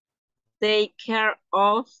 Take care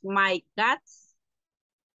of my cats.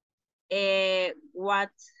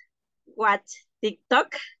 What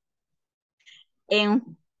TikTok.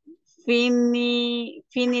 And finally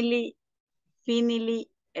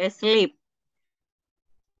sleep.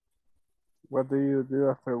 What do you do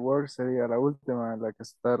after work? Sería la última en la que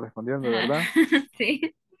se está respondiendo, ¿verdad?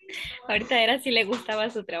 Sí. Ahorita era si le gustaba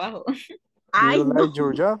su trabajo. Do Ay, you no. like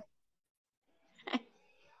your job?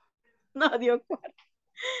 No dio cuenta.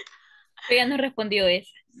 Pero ya nos respondió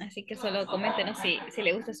esa. Así que solo coméntenos si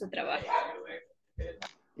le gusta su trabajo.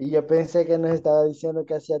 Y yo pensé que nos estaba diciendo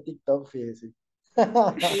que hacía TikTok, fíjese.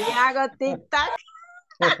 Y hago TikTok.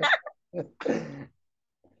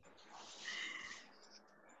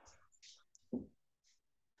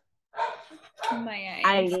 Vaya,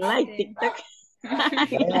 I like TikTok.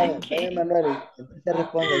 Vaya, Manuel, entonces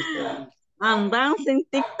responda usted. I'm dancing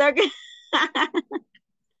TikTok.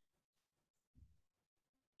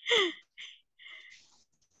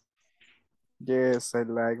 Yes, I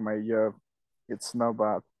like my job. It's not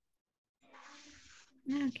bad.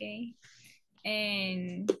 Okay.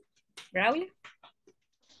 And Raúl?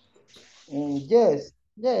 Yes,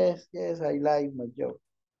 I like my job.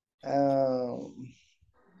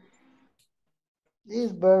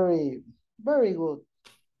 It's very, very good.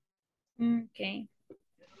 Okay.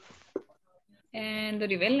 And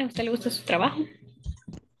Doribel, ¿a usted le gusta su trabajo?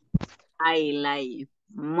 I like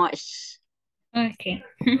much. Okay.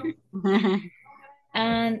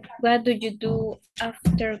 And what do you do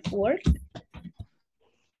after work?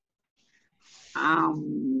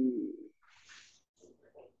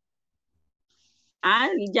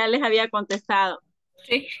 Ya les había contestado.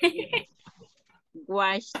 Sí.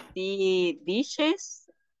 Wash the dishes.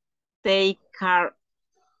 Take care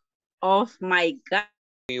of my cat.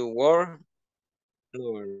 You work?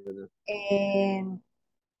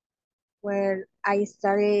 Well, I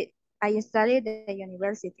studied at the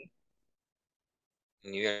university.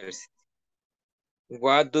 University.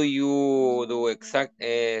 What do you do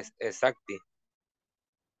exactly?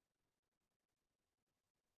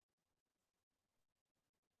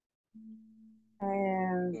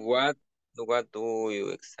 What do you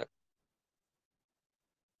exactly?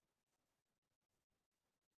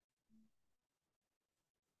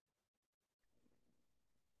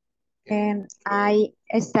 I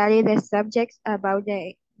study the subjects about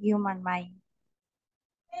the human mind.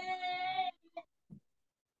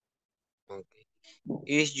 Okay.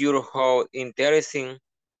 Is your hobby interesting?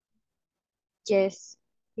 Yes,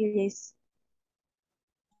 it is.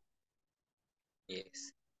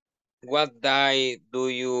 Yes. What day do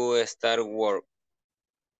you start work?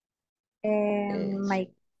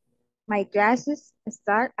 My classes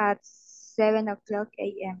start at 7 o'clock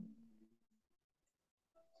a.m.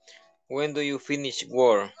 When do you finish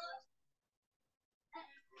work?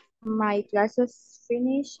 My classes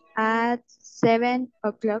finish at 7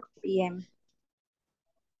 o'clock p.m.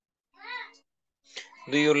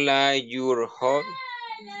 Do you like your hobby?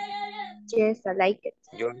 Yes, I like it.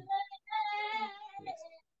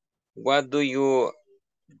 What do you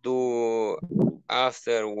do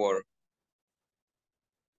after work?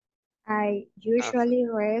 I usually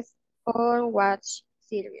rest or watch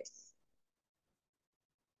series.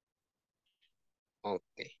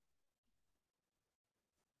 Okay.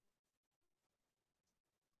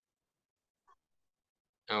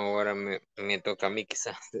 Ahora me toca a mí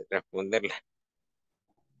quizás responderla,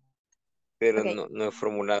 pero Okay. no he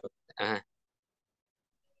formulado. Ajá.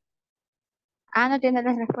 No tiene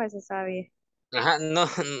las respuestas todavía. Ajá, no,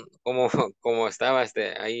 como estaba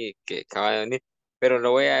ahí que acaba de venir, pero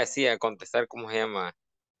lo voy a decir, a contestar, ¿cómo se llama?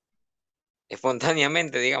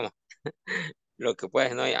 Espontáneamente, digamos. Lo que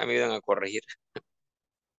puedes, ¿no? Ya me ayudan a corregir.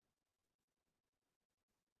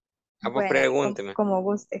 Vos Bueno, pregúnteme. como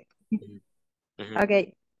guste. Ujú.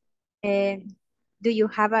 Okay. Do you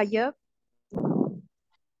have a job?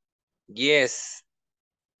 Yes,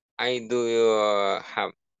 I do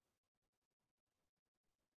have.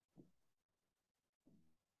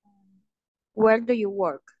 Where do you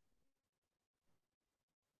work?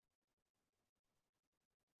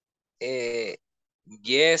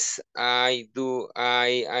 Yes, I do.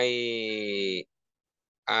 I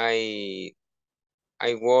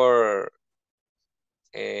work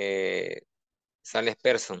sales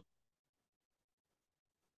person.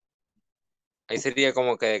 Ahí sería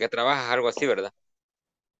como que de que trabajas, algo así, ¿verdad?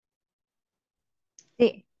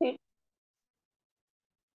 Sí.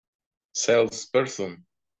 Salesperson.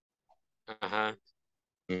 Ajá.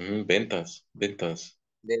 Ventas. De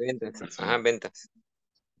ventas. Personal. Ajá, ventas.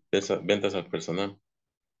 Ventas al personal.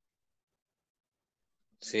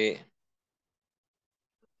 Sí.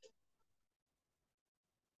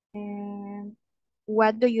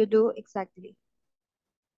 What do you do exactly?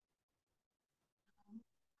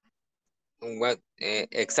 What,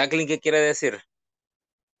 exactly, ¿qué quiere decir?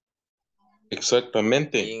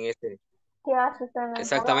 Exactamente. Ahí en este. ¿Qué haces en el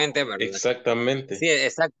Exactamente, trabajo? ¿verdad? Exactamente. Sí, Sí,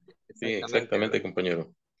 exactamente, exactamente, ¿verdad?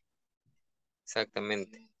 compañero.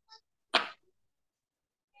 Exactamente.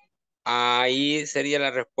 Ahí sería la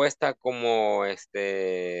respuesta como ahí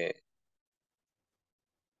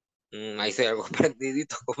soy algo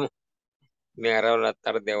perdidito, como me agarraron la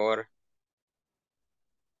tarde ahora.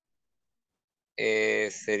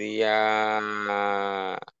 Sería,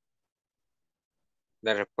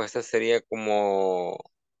 la respuesta sería como,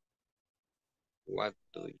 what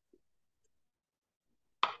do you-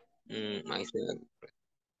 ahí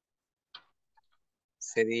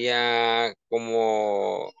sería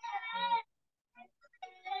como,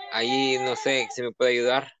 ahí no sé si me puede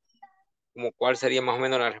ayudar, como cuál sería más o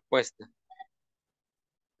menos la respuesta.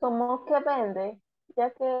 ¿Cómo que vende? Ya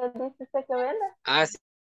que dice usted que vende. Sí.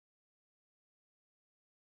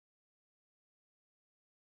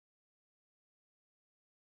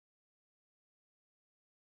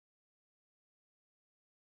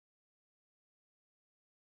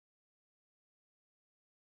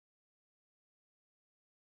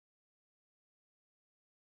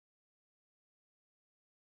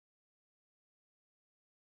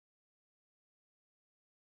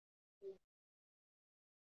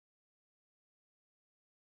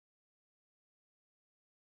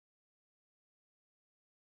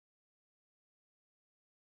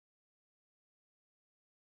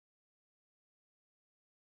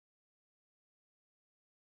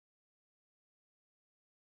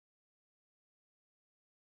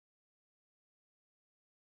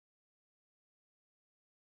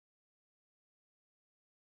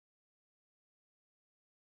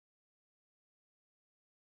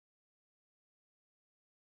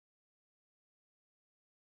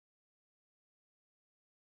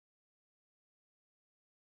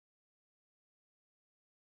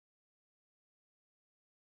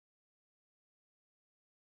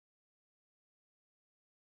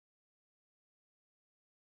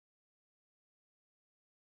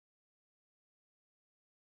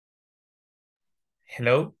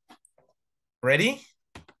 Hello? Ready?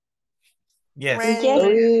 Yes.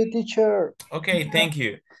 Sorry, teacher. Okay, thank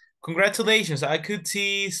you. Congratulations. I could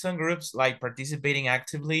see some groups like participating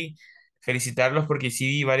actively. Felicitarlos porque sí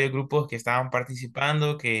vi varios grupos que estaban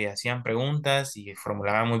participando, que hacían preguntas y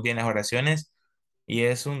formulaban muy bien las oraciones. Y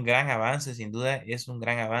es un gran avance, sin duda, es un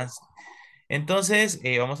gran avance. Entonces,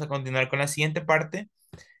 vamos a continuar con la siguiente parte,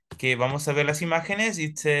 que vamos a ver las imágenes.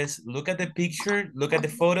 It says, look at the picture, look at the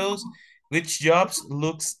photos. Which jobs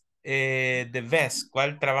looks the best?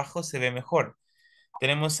 ¿Cuál trabajo se ve mejor?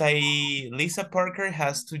 Tenemos ahí, Lisa Parker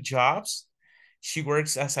has 2 jobs. She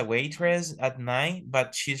works as a waitress at night,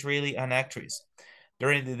 but she's really an actress.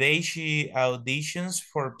 During the day, she auditions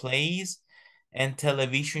for plays and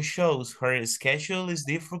television shows. Her schedule is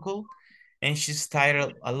difficult and she's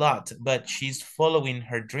tired a lot, but she's following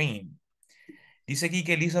her dream. Dice aquí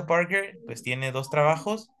que Lisa Parker pues tiene 2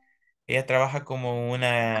 trabajos. Ella trabaja como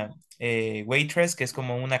una waitress, que es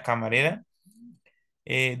como una camarera,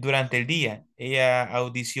 durante el día. Ella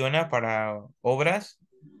audiciona para obras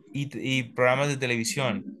y programas de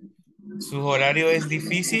televisión. Su horario es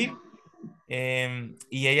difícil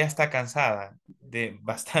y ella está cansada de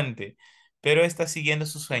bastante, pero está siguiendo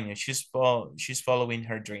su sueño. She's following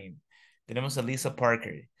her dream. Tenemos a Lisa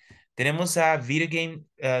Parker. Tenemos a video game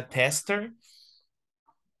tester.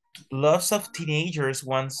 Lots of teenagers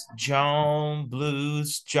wants John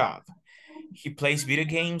Blue's job. He plays video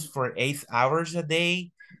games for 8 hours a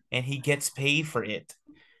day and he gets paid for it.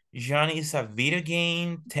 John is a video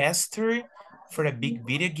game tester for a big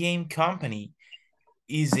video game company.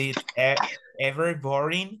 Is it ever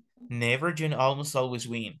boring? Never, John almost always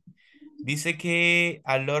win. Dice que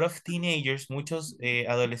a lot of teenagers, muchos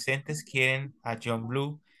adolescentes quieren a John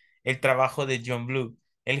Blue, el trabajo de John Blue.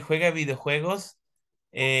 Él juega videojuegos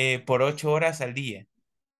por 8 horas al día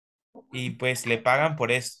y pues le pagan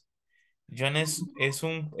por eso. John es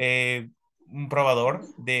un probador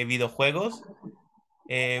de videojuegos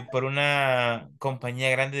por una compañía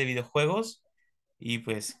grande de videojuegos y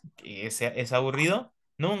pues es aburrido.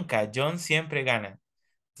 Nunca, John siempre gana.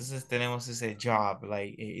 Entonces tenemos ese job,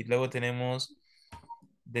 y luego tenemos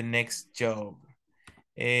the next job.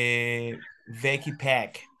 Becky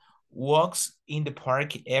Pack walks in the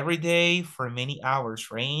park every day for many hours,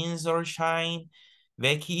 rains or shine.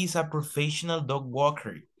 Becky is a professional dog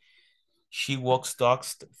walker. She walks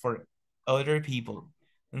dogs for other people.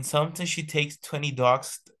 And sometimes she takes 20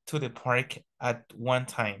 dogs to the park at one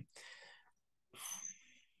time.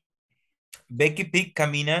 Becky Pig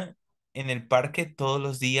camina en el parque todos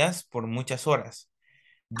los días por muchas horas.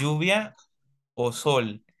 Lluvia o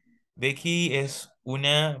sol. Becky es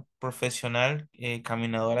una profesional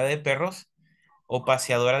caminadora de perros o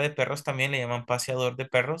paseadora de perros, también le llaman paseador de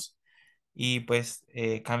perros. Y pues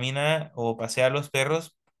camina o pasea a los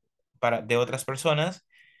perros de otras personas.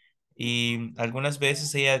 Y algunas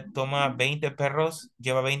veces ella toma 20 perros,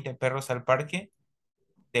 lleva 20 perros al parque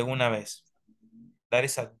de una vez. That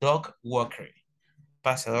is a dog walker,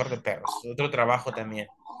 paseador de perros. Otro trabajo también.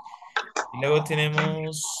 Y luego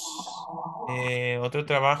tenemos otro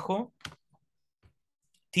trabajo.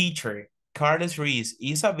 Teacher, Carlos Reese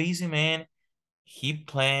is a busy man. He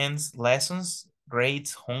plans lessons,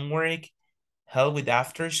 grades homework, help with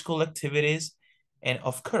after-school activities, and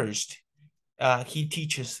of course, he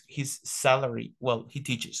teaches his salary. Well, he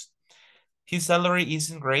teaches. His salary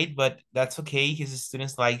isn't great, but that's okay. His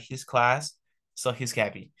students like his class, so he's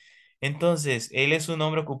happy. Entonces, él es un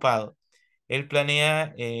hombre ocupado. Él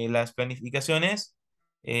planea las planificaciones,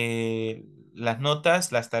 las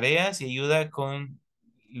notas, las tareas y ayuda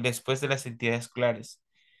después de las actividades escolares.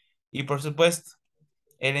 Y por supuesto,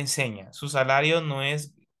 él enseña. Su salario no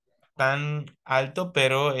es tan alto,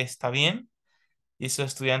 pero está bien. Y a sus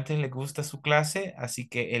estudiantes les gusta su clase, así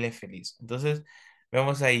que él es feliz. Entonces,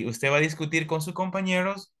 vemos ahí. Usted va a discutir con sus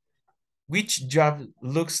compañeros. Which job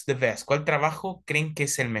looks the best? ¿Cuál trabajo creen que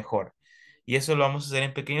es el mejor? Y eso lo vamos a hacer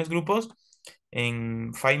en pequeños grupos,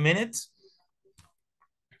 en 5 minutes.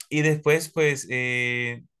 Y después, pues,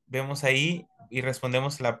 vemos ahí y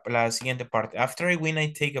respondemos la siguiente parte. After I win,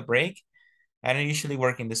 I take a break. I don't usually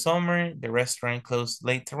work in the summer. The restaurant closed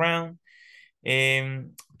late around.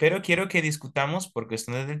 Pero quiero que discutamos, por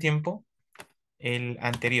cuestiones del tiempo, el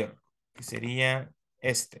anterior, que sería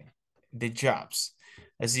este, the jobs.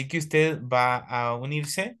 Así que usted va a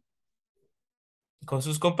unirse con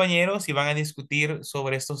sus compañeros y van a discutir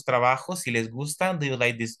sobre estos trabajos. Si les gustan, do you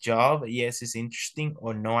like this job? Yes, it's interesting.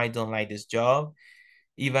 Or no, I don't like this job.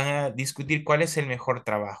 Y van a discutir cuál es el mejor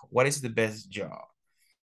trabajo. What is the best job?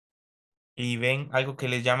 Y ven algo que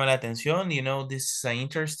les llama la atención. You know, this is an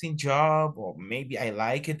interesting job. Or maybe I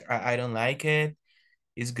like it. I don't like it.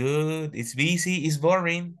 It's good. It's busy. It's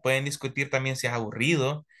boring. Pueden discutir también si es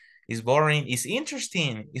aburrido. It's boring, it's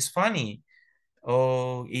interesting, it's funny,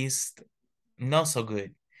 o it's not so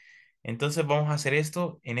good. Entonces vamos a hacer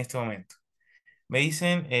esto en este momento. Me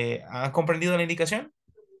dicen, ¿han comprendido la indicación?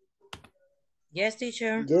 Yes,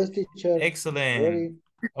 teacher. Yes, teacher. Excellent. Ready.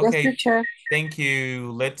 Okay, Yes, teacher. thank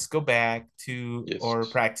you. Let's go back to our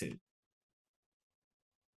practice.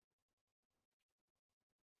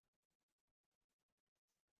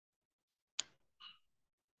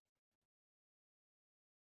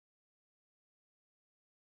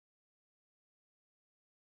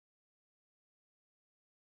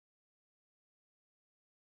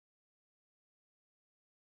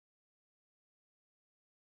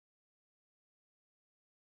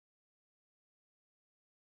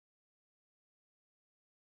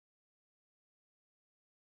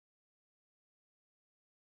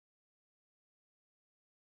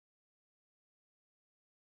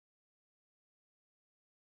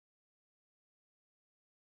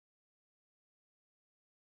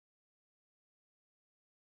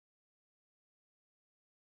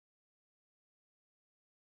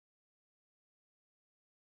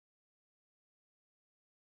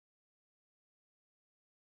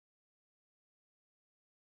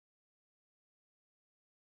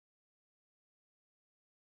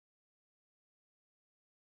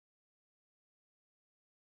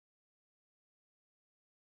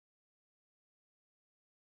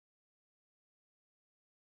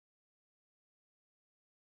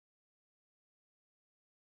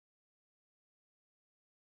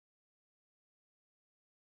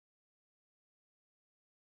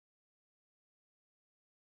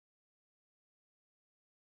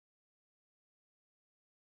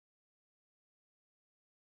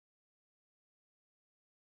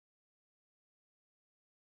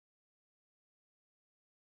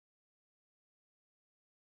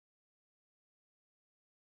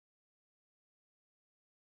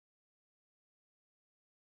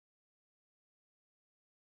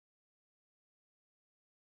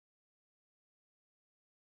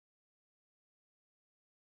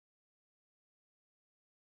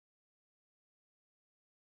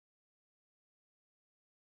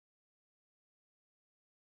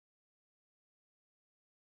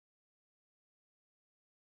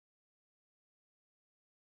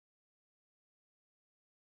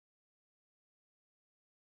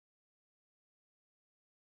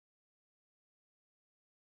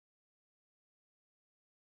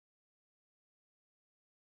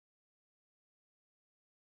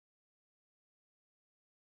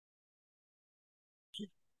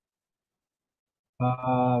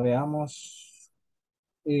 Veamos.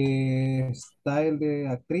 Está el de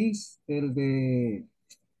actriz, el de...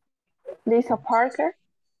 Lisa Parker.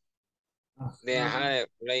 De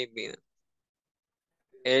Playbill.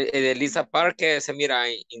 El de Lisa Parker se mira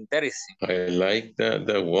interesting. I like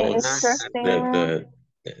the waltz. Interesting.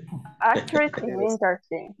 Actress is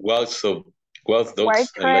interesting. Waltz of waltz dogs. White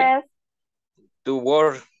I like. dress. To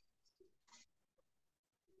work.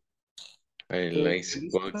 I like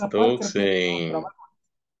waltz dogs and.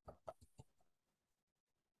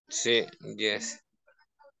 Sí, yes.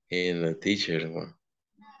 And the teacher one.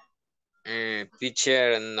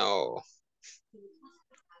 Teacher, no.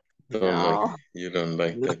 Don't like, you don't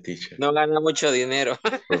like the teacher. No gana mucho dinero.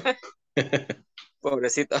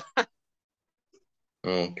 Pobrecito.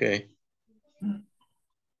 Okay.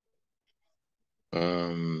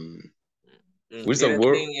 What's the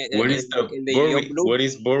word? What is the boring? What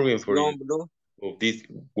is boring for you? Blue. Of this,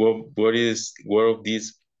 what is word of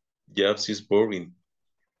these jobs is boring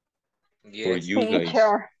for you guys?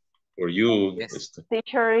 For you, yes.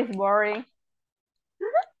 Teacher is boring.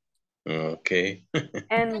 Okay.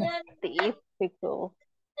 And difficult.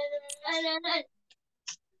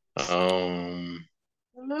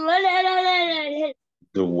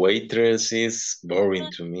 The waitress is boring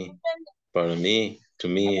to me. For me, to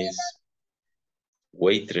me is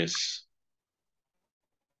waitress.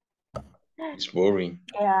 It's boring.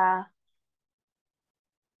 Yeah.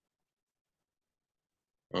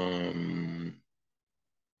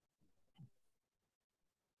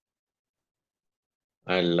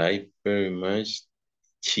 I like very much.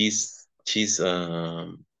 She's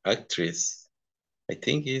actress. I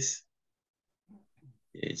think is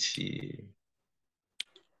she.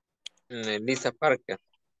 Lisa Parker.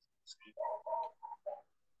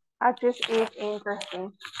 Actress is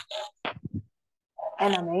interesting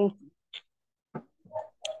and amazing.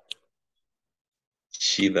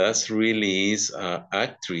 She does really is an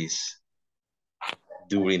actress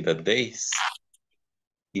during the days.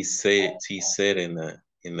 He said in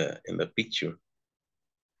the picture.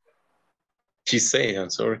 She said, I'm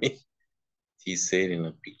sorry. She said in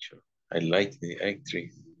a picture. I like the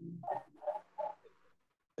actress.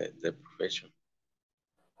 The profession.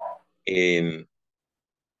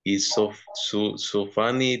 It's so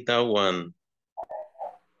funny that one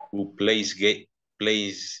who plays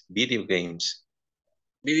video games.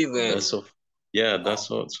 Video games. That's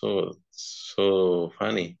so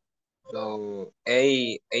funny. So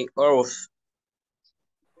 8 hours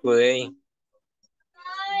today.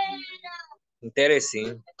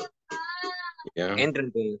 Interesting. Yeah.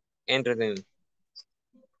 Entertain.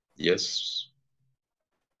 Yes.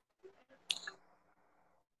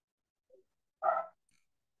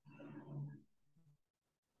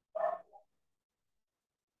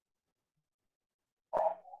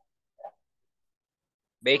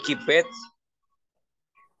 Becky Pet.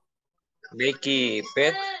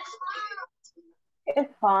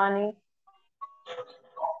 It's funny.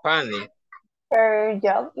 Funny. Her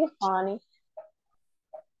job is funny.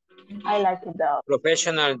 I like it though.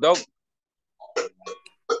 Professional dog.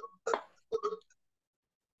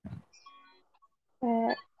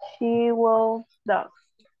 She will dog.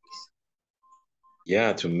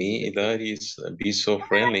 Yeah, to me that is be so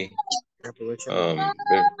friendly.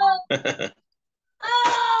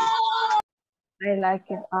 I like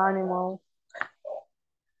it, animals.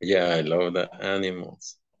 Yeah, I love the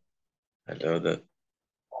animals. I love that.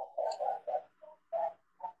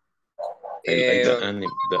 I like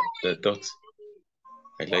the dogs.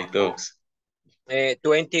 I like dogs.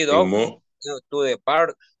 20 dogs to the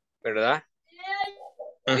park, ¿verdad?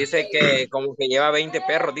 Dice que como que lleva 20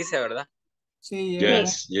 perros, dice, ¿verdad? Sí,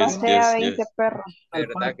 yes. Pasea 20 perros.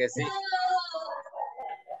 ¿Verdad que sí?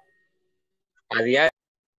 A diario.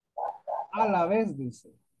 A la vez, dice.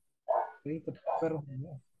 20 perros.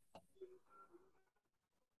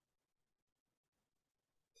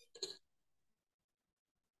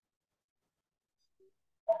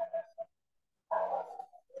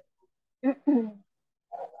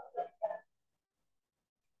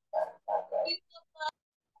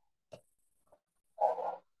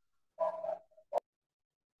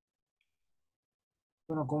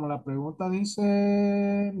 Bueno, como la pregunta dice,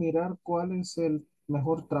 mirar cuál es el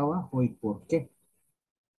mejor trabajo y por qué.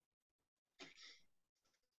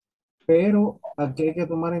 Pero aquí hay que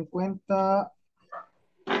tomar en cuenta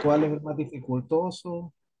cuál es el más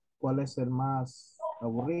dificultoso, cuál es el más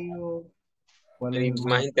aburrido, cuál es El el más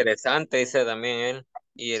más interesante, dice también él.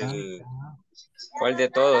 Y ¿cuál de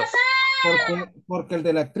todos? Porque el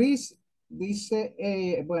de la actriz dice,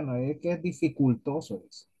 bueno, es que es dificultoso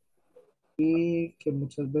eso, y que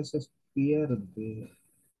muchas veces pierde,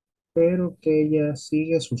 pero que ella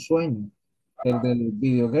sigue su sueño. El del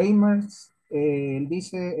videogamers, él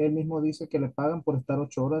mismo dice que le pagan por estar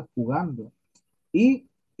 8 horas jugando y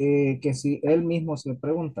que si él mismo se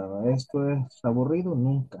preguntaba, ¿esto es aburrido?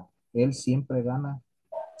 Nunca. Él siempre gana,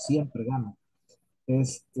 siempre gana.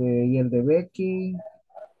 Y el de Becky,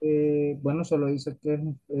 bueno, solo dice que es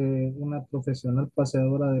una profesional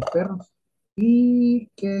paseadora de perros y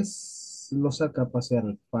que lo saca a pasear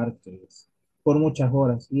al parque por muchas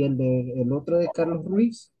horas. Y el otro de Carlos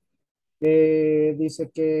Ruiz dice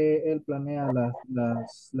que él planea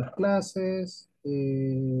las clases,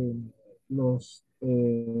 los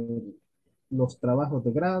trabajos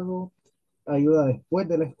de grado, ayuda después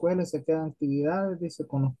de la escuela, se quedan actividades, dice,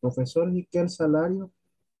 con los profesores y que el salario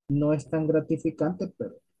no es tan gratificante,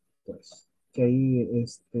 pero pues que ahí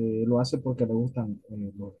lo hace porque le gustan,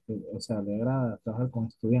 o sea, le agrada trabajar con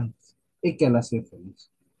estudiantes y que la hace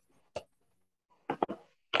feliz.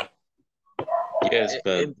 Yes,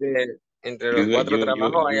 but entre los 4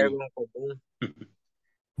 trabajos hay algo en común.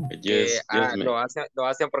 Yes, lo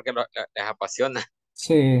hacen porque les apasiona.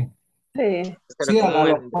 Sí. Sí, a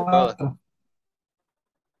los 4.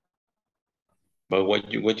 But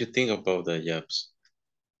what you think about the jobs?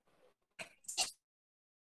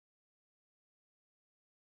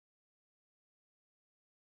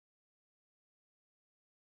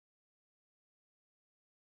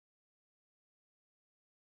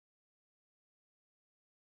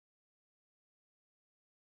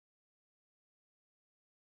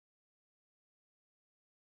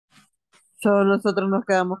 Solo nosotros nos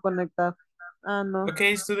quedamos conectados. Ah, no.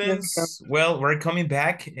 Okay, students. Well, we're coming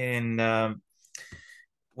back, and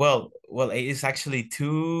well, it's actually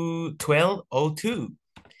 12:02.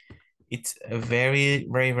 It's very,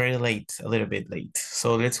 very, very late, a little bit late.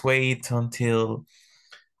 So let's wait until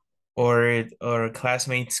our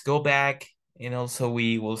classmates go back, and also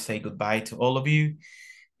we will say goodbye to all of you,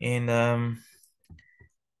 and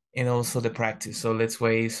also the practice. So let's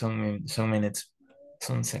wait some minutes,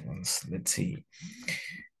 some seconds. Let's see.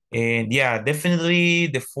 And yeah, definitely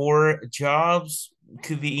the 4 jobs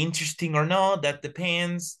could be interesting or not. That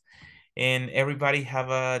depends. and everybody have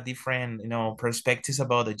a different, perspectives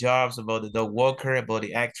about the jobs, about the dog walker, about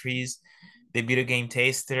the actress, the video game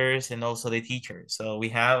testers, and also the teachers. So we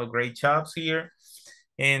have great jobs here,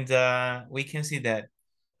 and we can see that.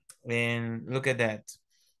 And look at that.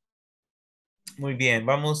 Muy bien,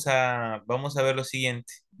 vamos a ver lo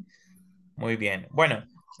siguiente. Muy bien. Bueno,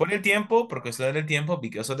 por el tiempo, porque es del tiempo,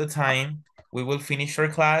 because of the time, we will finish our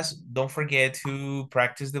class. Don't forget to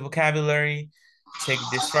practice the vocabulary, check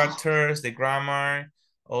the structures, the grammar,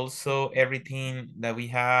 also everything that we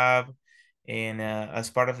have in, as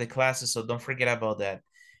part of the classes, so don't forget about that.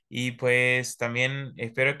 Y pues también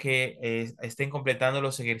espero que estén completando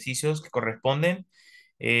los ejercicios que corresponden.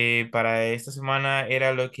 Para esta semana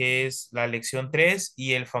era lo que es la lección 3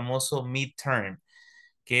 y el famoso midterm,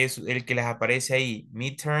 que es el que les aparece ahí,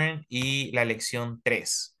 midterm y la lección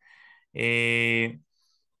 3.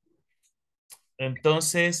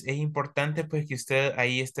 Entonces es importante pues que usted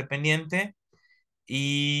ahí esté pendiente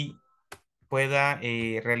y pueda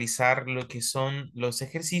realizar lo que son los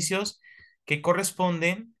ejercicios que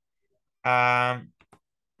corresponden a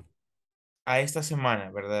esta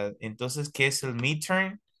semana, ¿verdad? Entonces, ¿qué es el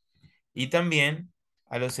midterm? Y también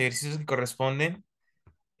a los ejercicios que corresponden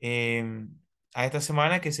a esta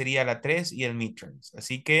semana, que sería la 3 y el midterms.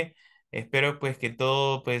 Así que espero pues que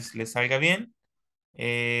todo pues les salga bien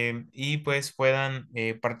y pues puedan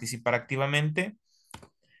participar activamente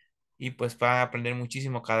y pues van a aprender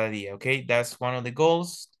muchísimo cada día, ¿ok? That's one of the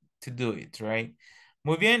goals, to do it, right?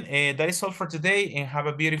 Muy bien, that is all for today, and have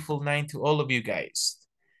a beautiful night to all of you guys.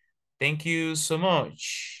 Thank you so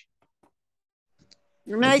much.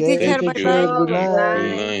 Good night, Okay, teacher. thank Bye you. bye. Good Good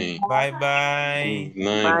night. night. Bye-bye. Good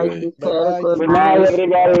night, Bye, guys. Bye teacher. bye. Good Good night. night,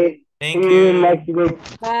 everybody. Thank See you you. next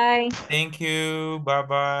week. Bye. Thank you.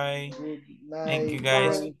 Bye-bye. Good Thank you, night.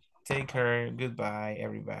 guys. Bye. Take care. Goodbye,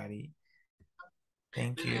 everybody.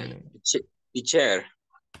 Thank you. Teacher,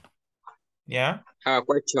 Yeah?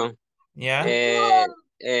 question. Yeah?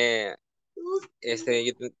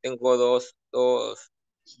 Yo tengo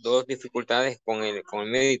dos dificultades con el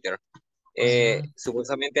Mediter.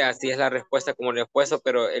 Supuestamente así es la respuesta como lo he puesto,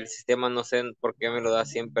 pero el sistema no sé por qué me lo da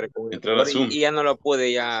siempre con el Entrar a error Zoom. y ya no lo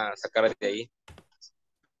pude ya sacar de ahí.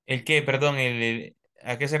 ¿El qué? Perdón,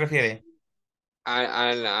 ¿a qué se refiere?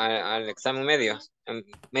 Al examen medio,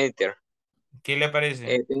 Mediter. ¿Qué le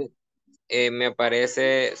aparece? Me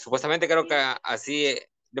aparece, supuestamente creo que así,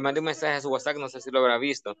 le mandé un mensaje a su WhatsApp, no sé si lo habrá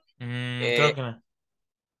visto. Creo que no.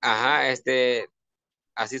 Ajá,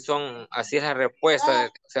 así es la respuesta.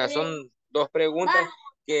 O sea, son dos preguntas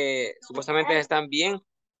que supuestamente están bien,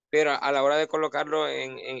 pero a la hora de colocarlo ahí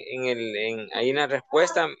en la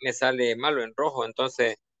respuesta me sale malo, en rojo.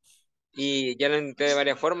 Entonces, y ya lo intenté de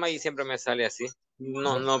varias formas y siempre me sale así.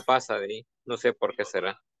 No pasa de ahí. No sé por qué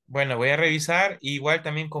será. Bueno, voy a revisar. Igual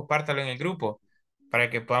también compártalo en el grupo para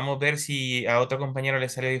que podamos ver si a otro compañero le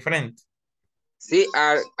salió diferente. Sí,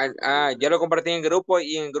 ya lo compartí en el grupo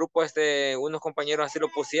y en el grupo unos compañeros así lo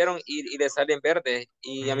pusieron y le salen verdes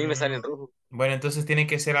y a mí me salen rojos. Bueno, entonces tiene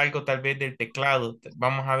que ser algo tal vez del teclado.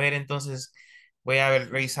 Vamos a ver, entonces voy a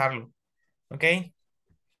revisarlo. ¿Ok?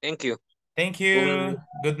 Thank you. Thank you.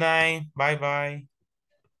 Good night. Bye bye.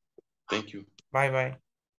 Thank you. Bye bye.